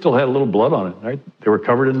 Maybe it still had a little blood on it, right? They were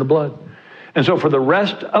covered in the blood. And so for the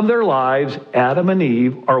rest of their lives, Adam and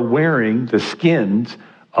Eve are wearing the skins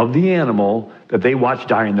of the animal that they watched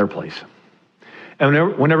die in their place.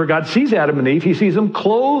 And whenever God sees Adam and Eve, he sees them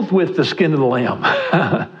clothed with the skin of the lamb.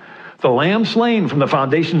 The lamb slain from the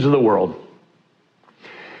foundations of the world.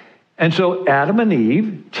 And so Adam and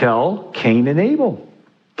Eve tell Cain and Abel.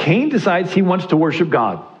 Cain decides he wants to worship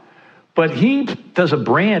God. But he does a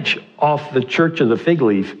branch off the church of the fig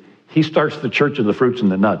leaf. He starts the church of the fruits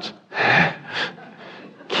and the nuts.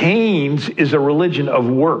 Cain's is a religion of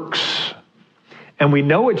works. And we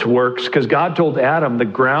know it's works because God told Adam, the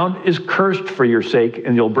ground is cursed for your sake,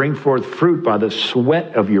 and you'll bring forth fruit by the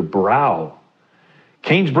sweat of your brow.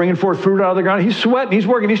 Cain's bringing forth fruit out of the ground. He's sweating, he's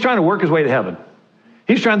working, he's trying to work his way to heaven.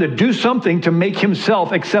 He's trying to do something to make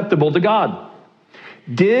himself acceptable to God.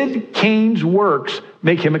 Did Cain's works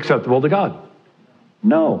make him acceptable to God?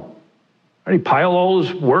 No. He piled all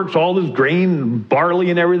his works, all his grain, barley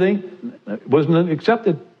and everything. It wasn't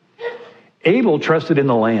accepted. Abel trusted in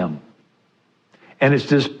the lamb. And it's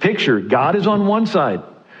this picture. God is on one side.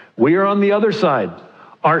 We are on the other side.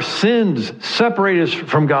 Our sins separate us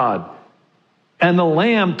from God. And the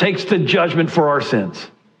lamb takes the judgment for our sins.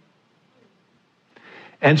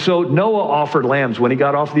 And so Noah offered lambs when he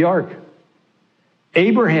got off the ark.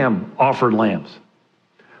 Abraham offered lambs.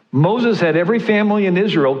 Moses had every family in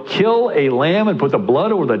Israel kill a lamb and put the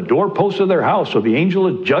blood over the doorposts of their house so the angel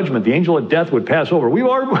of judgment, the angel of death would pass over.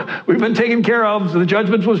 We've been taken care of, so the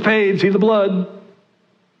judgment was paid. See the blood.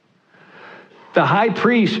 The high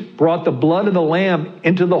priest brought the blood of the lamb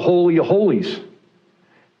into the Holy of Holies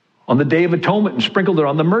on the Day of Atonement and sprinkled it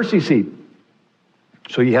on the mercy seat.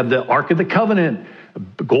 So you have the Ark of the Covenant,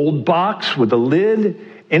 a gold box with a lid.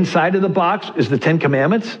 Inside of the box is the Ten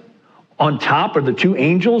Commandments. On top are the two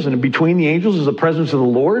angels, and in between the angels is the presence of the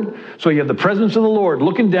Lord. So you have the presence of the Lord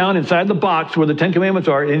looking down inside the box where the Ten Commandments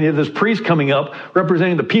are, and you have this priest coming up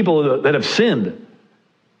representing the people that have sinned.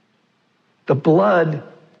 The blood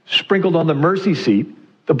sprinkled on the mercy seat,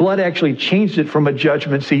 the blood actually changed it from a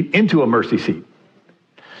judgment seat into a mercy seat.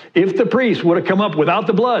 If the priest would have come up without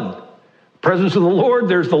the blood, presence of the Lord,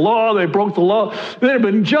 there's the law, they broke the law, they'd have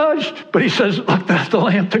been judged. But he says, look, the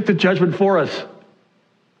Lamb took the judgment for us.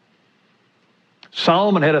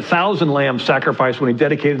 Solomon had 1,000 lambs sacrificed when he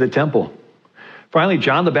dedicated the temple. Finally,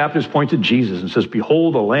 John the Baptist points to Jesus and says,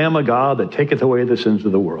 behold, the Lamb of God that taketh away the sins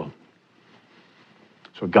of the world.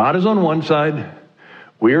 So God is on one side,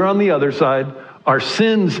 we are on the other side. Our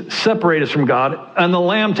sins separate us from God, and the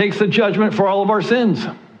Lamb takes the judgment for all of our sins.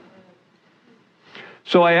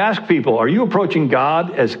 So I ask people, are you approaching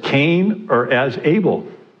God as Cain or as Abel?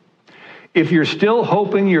 If you're still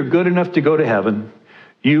hoping you're good enough to go to heaven,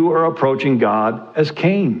 you are approaching God as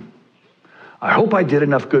Cain. I hope I did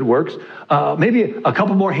enough good works. Maybe a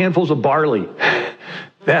couple more handfuls of barley.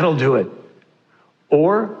 That'll do it.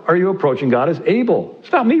 Or are you approaching God as Abel?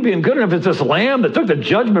 It's not me being good enough. It's this lamb that took the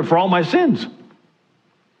judgment for all my sins.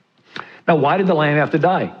 Now, why did the lamb have to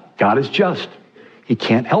die? God is just. He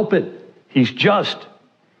can't help it. He's just.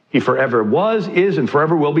 He forever was, is, and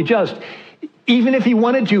forever will be just. Even if he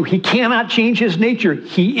wanted to, he cannot change his nature.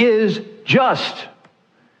 He is just.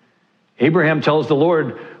 Abraham tells the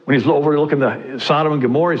Lord, when he's overlooking the Sodom and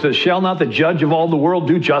Gomorrah, he says, shall not the judge of all the world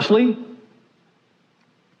do justly?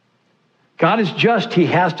 God is just. He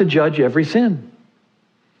has to judge every sin.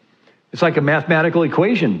 It's like a mathematical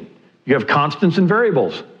equation. You have constants and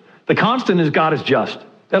variables. The constant is God is just.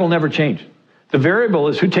 That'll never change. The variable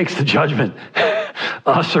is who takes the judgment,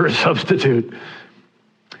 us or a substitute.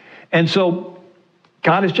 And so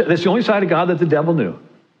God is just. That's the only side of God that the devil knew.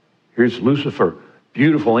 Here's Lucifer,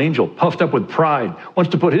 beautiful angel, puffed up with pride,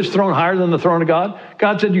 wants to put his throne higher than the throne of God.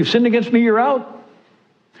 God said, you've sinned against me, you're out.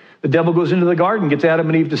 The devil goes into the garden, gets Adam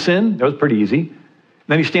and Eve to sin. That was pretty easy.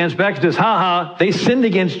 Then he stands back and says, they sinned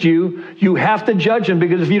against you. You have to judge them,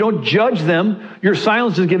 because if you don't judge them, your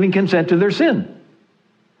silence is giving consent to their sin.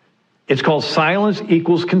 It's called silence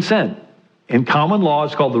equals consent. In common law,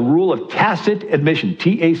 it's called the rule of tacit admission,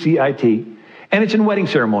 T-A-C-I-T, and it's in wedding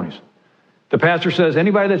ceremonies. The pastor says,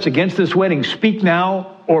 anybody that's against this wedding, speak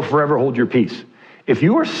now or forever hold your peace. If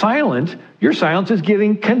you are silent, your silence is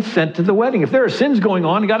giving consent to the wedding. If there are sins going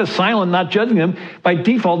on, God is silent, not judging them. By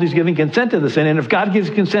default, he's giving consent to the sin. And if God gives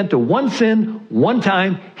consent to one sin, one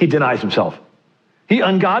time, he denies himself. He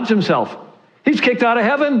ungods himself. He's kicked out of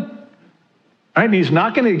heaven. All right? And he's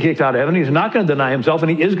not going to get kicked out of heaven. He's not going to deny himself,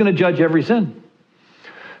 and he is going to judge every sin.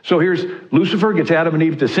 So here's Lucifer, gets Adam and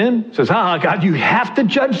Eve to sin, says, God, you have to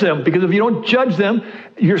judge them, because if you don't judge them,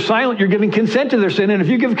 you're silent, you're giving consent to their sin, and if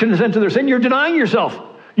you give consent to their sin, you're denying yourself.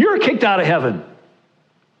 You're kicked out of heaven.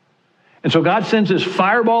 And so God sends this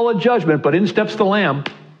fireball of judgment, but in steps the Lamb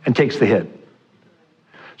and takes the hit.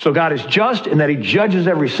 So God is just in that he judges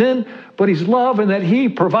every sin, but he's love in that he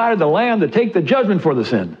provided the Lamb to take the judgment for the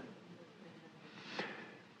sin.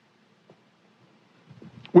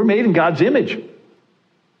 We're made in God's image.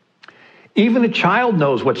 Even a child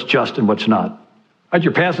knows what's just and what's not. Right?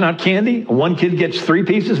 You're passing out candy, and one kid gets 3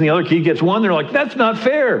 pieces and the other kid gets 1. They're like, that's not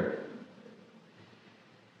fair.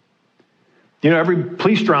 You know, every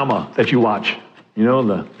police drama that you watch, you know,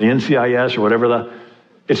 the NCIS or whatever,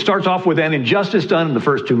 it starts off with an injustice done in the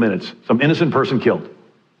first 2 minutes. Some innocent person killed.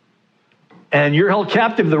 And you're held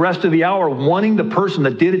captive the rest of the hour wanting the person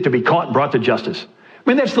that did it to be caught and brought to justice. I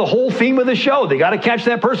mean, that's the whole theme of the show. They got to catch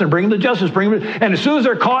that person, bring them to justice, and as soon as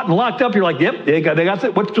they're caught and locked up, you're like, yep, they got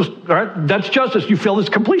that. What's just, all right, that's justice. You feel this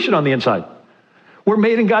completion on the inside. We're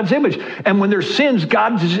made in God's image. And when there's sins,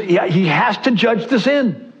 he has to judge the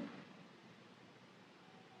sin.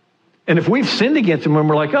 And if we've sinned against him and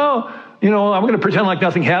we're like, I'm going to pretend like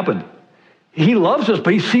nothing happened. He loves us,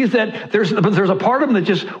 but he sees that there's a part of him that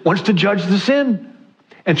just wants to judge the sin.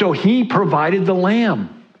 And so he provided the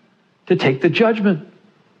Lamb to take the judgment.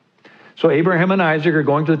 So Abraham and Isaac are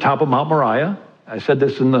going to the top of Mount Moriah. I said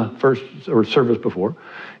this in the first service before.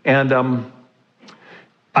 And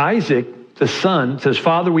Isaac, the son, says,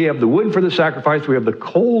 Father, we have the wood for the sacrifice, we have the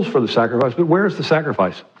coals for the sacrifice, but where is the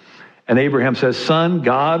sacrifice? And Abraham says, Son,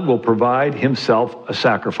 God will provide himself a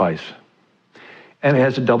sacrifice. And it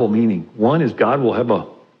has a double meaning. One is God will have a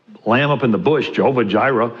lamb up in the bush. Jehovah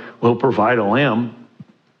Jireh will provide a lamb,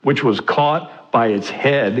 which was caught by its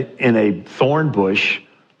head in a thorn bush,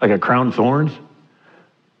 like a crown of thorns.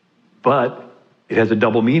 But it has a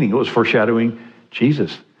double meaning. It was foreshadowing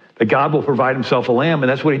Jesus. That God will provide himself a lamb, and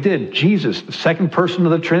that's what he did. Jesus, the second person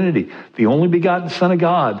of the Trinity, the only begotten Son of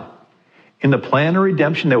God, in the plan of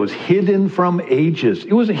redemption that was hidden from ages.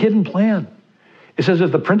 It was a hidden plan. It says,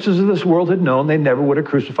 if the princes of this world had known, they never would have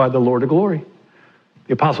crucified the Lord of glory.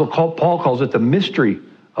 The Apostle Paul calls it the mystery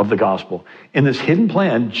of the gospel. In this hidden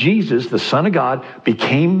plan, Jesus, the Son of God,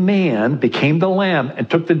 became man, became the Lamb, and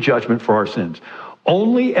took the judgment for our sins.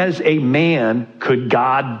 Only as a man could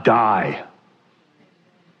God die.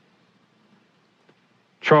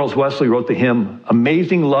 Charles Wesley wrote the hymn,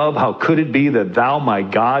 "Amazing love, how could it be that thou, my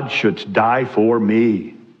God, shouldst die for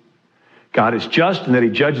me?" God is just in that he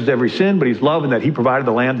judges every sin, but he's love in that he provided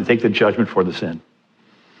the Lamb to take the judgment for the sin.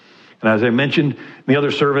 And as I mentioned in the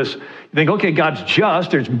other service, you think, okay, God's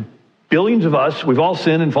just. There's billions of us. We've all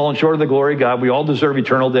sinned and fallen short of the glory of God. We all deserve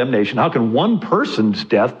eternal damnation. How can one person's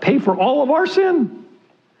death pay for all of our sin?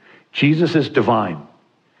 Jesus is divine,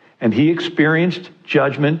 and he experienced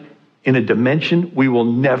judgment in a dimension we will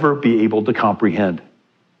never be able to comprehend.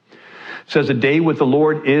 It says a day with the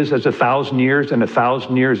Lord is as 1,000 years, and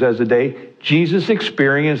 1,000 years as a day. Jesus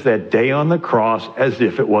experienced that day on the cross as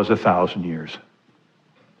if it was 1,000 years.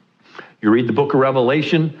 You read the book of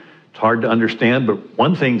Revelation, it's hard to understand, but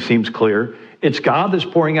one thing seems clear. It's God that's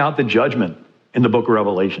pouring out the judgment in the book of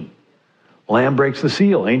Revelation. Lamb breaks the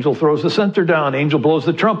seal. Angel throws the censer down. Angel blows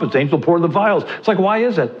the trumpets. Angel pours the vials. It's like, why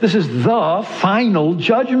is that? This is the final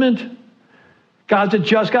judgment. God's a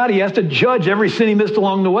just God. He has to judge every sin he missed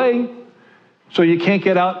along the way. So you can't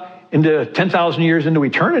get out into 10,000 years into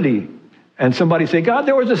eternity and somebody say, God,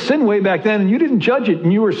 there was a sin way back then and you didn't judge it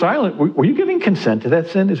and you were silent. Were you giving consent to that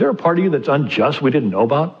sin? Is there a part of you that's unjust we didn't know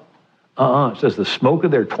about? It says the smoke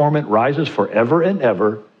of their torment rises forever and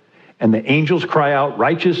ever. And the angels cry out,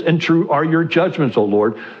 righteous and true are your judgments, O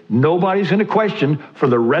Lord. Nobody's going to question for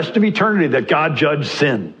the rest of eternity that God judged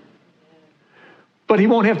sin. But he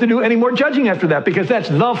won't have to do any more judging after that because that's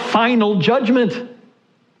the final judgment.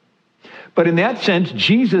 But in that sense,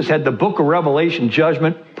 Jesus had the book of Revelation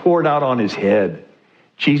judgment poured out on his head.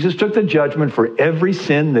 Jesus took the judgment for every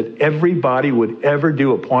sin that everybody would ever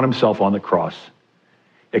do upon himself on the cross.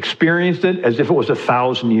 Experienced it as if it was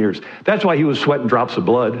 1,000 years. That's why he was sweating drops of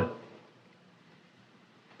blood.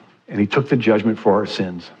 And he took the judgment for our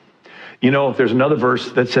sins. You know, there's another verse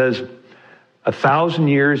that says, 1,000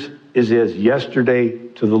 years is as yesterday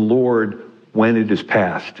to the Lord when it is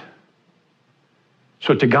past.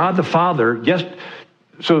 So to God the Father, yes,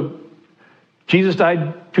 so Jesus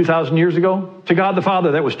died 2,000 years ago. To God the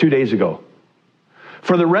Father, that was 2 days ago.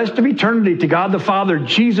 For the rest of eternity, to God the Father,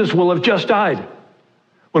 Jesus will have just died.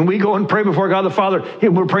 When we go and pray before God the Father,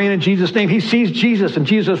 we're praying in Jesus' name. He sees Jesus, and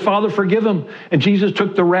Jesus says, Father, forgive him. And Jesus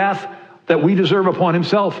took the wrath that we deserve upon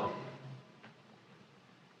himself.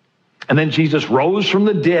 And then Jesus rose from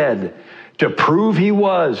the dead to prove he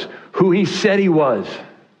was who he said he was.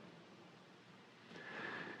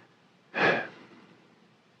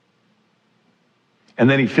 And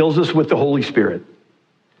then he fills us with the Holy Spirit.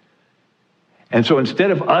 And so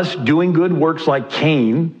instead of us doing good works like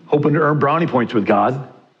Cain, hoping to earn brownie points with God,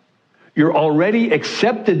 you're already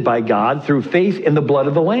accepted by God through faith in the blood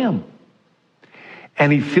of the Lamb.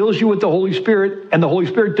 And he fills you with the Holy Spirit, and the Holy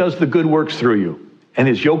Spirit does the good works through you. And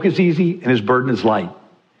his yoke is easy, and his burden is light.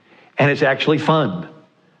 And it's actually fun.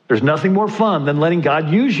 There's nothing more fun than letting God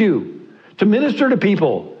use you to minister to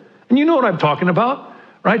people. And you know what I'm talking about,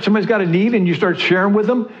 right? Somebody's got a need, and you start sharing with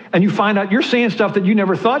them, and you find out you're saying stuff that you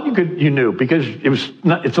never thought you knew, because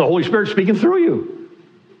it's the Holy Spirit speaking through you.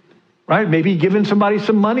 Right? Maybe giving somebody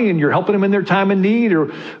some money and you're helping them in their time of need,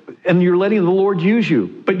 and you're letting the Lord use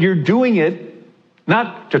you. But you're doing it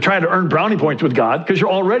not to try to earn brownie points with God, because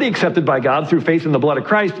you're already accepted by God through faith in the blood of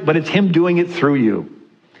Christ, but it's him doing it through you.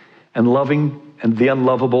 And loving and the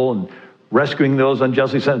unlovable and rescuing those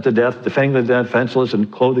unjustly sentenced to death, defending the defenseless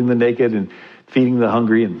and clothing the naked and feeding the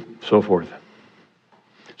hungry and so forth.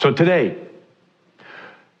 So today,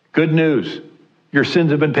 good news, your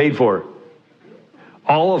sins have been paid for.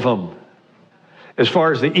 All of them. As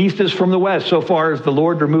far as the east is from the west, so far as the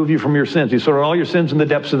Lord remove you from your sins. He's thrown all your sins in the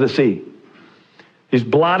depths of the sea. He's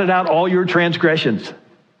blotted out all your transgressions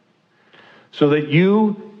so that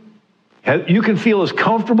you can feel as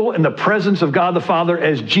comfortable in the presence of God the Father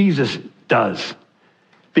as Jesus does.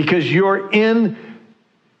 Because you're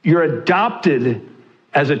adopted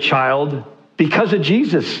as a child because of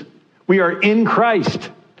Jesus. We are in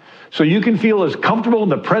Christ. So you can feel as comfortable in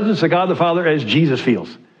the presence of God the Father as Jesus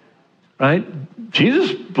feels. Right?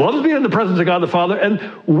 Jesus loves being in the presence of God the Father,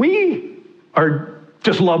 and we are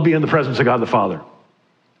just love being in the presence of God the Father,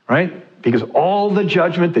 right? Because all the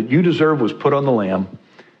judgment that you deserve was put on the Lamb,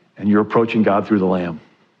 and you're approaching God through the Lamb.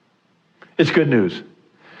 It's good news.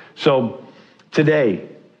 So today,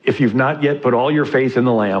 if you've not yet put all your faith in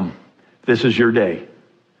the Lamb, this is your day.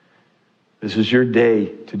 This is your day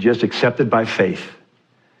to just accept it by faith.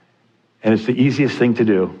 And it's the easiest thing to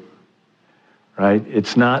do, right?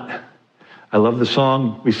 It's not, I love the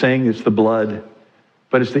song we sang, it's the blood,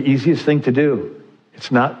 but it's the easiest thing to do.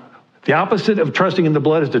 It's not, the opposite of trusting in the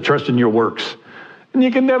blood is to trust in your works. And you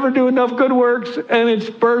can never do enough good works, and it's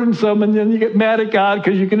burdensome, and then you get mad at God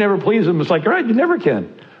because you can never please him. It's like, all right, you never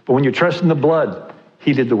can. But when you trust in the blood,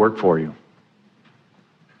 he did the work for you.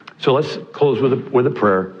 So let's close with a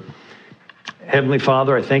prayer. Heavenly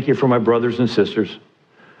Father, I thank you for my brothers and sisters.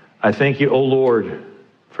 I thank you, O Lord,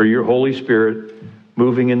 for your Holy Spirit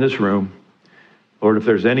moving in this room. Lord, if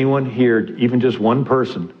there's anyone here, even just one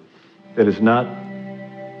person, that has not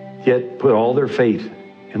yet put all their faith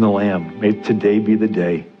in the Lamb, may today be the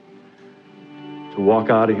day to walk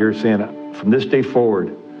out of here saying, from this day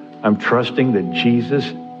forward, I'm trusting that Jesus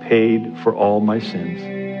paid for all my sins,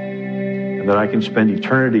 and that I can spend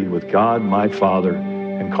eternity with God, my Father,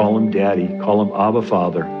 and call him Daddy, call him Abba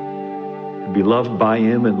Father, and be loved by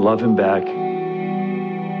him and love him back.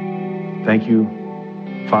 Thank you,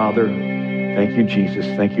 Father. Thank you, Jesus.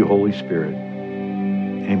 Thank you, Holy Spirit.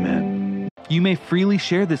 Amen. You may freely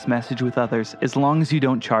share this message with others as long as you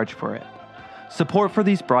don't charge for it. Support for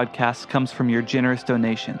these broadcasts comes from your generous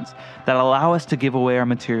donations that allow us to give away our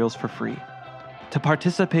materials for free. To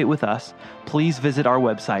participate with us, please visit our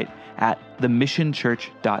website at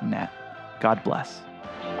themissionchurch.net. God bless.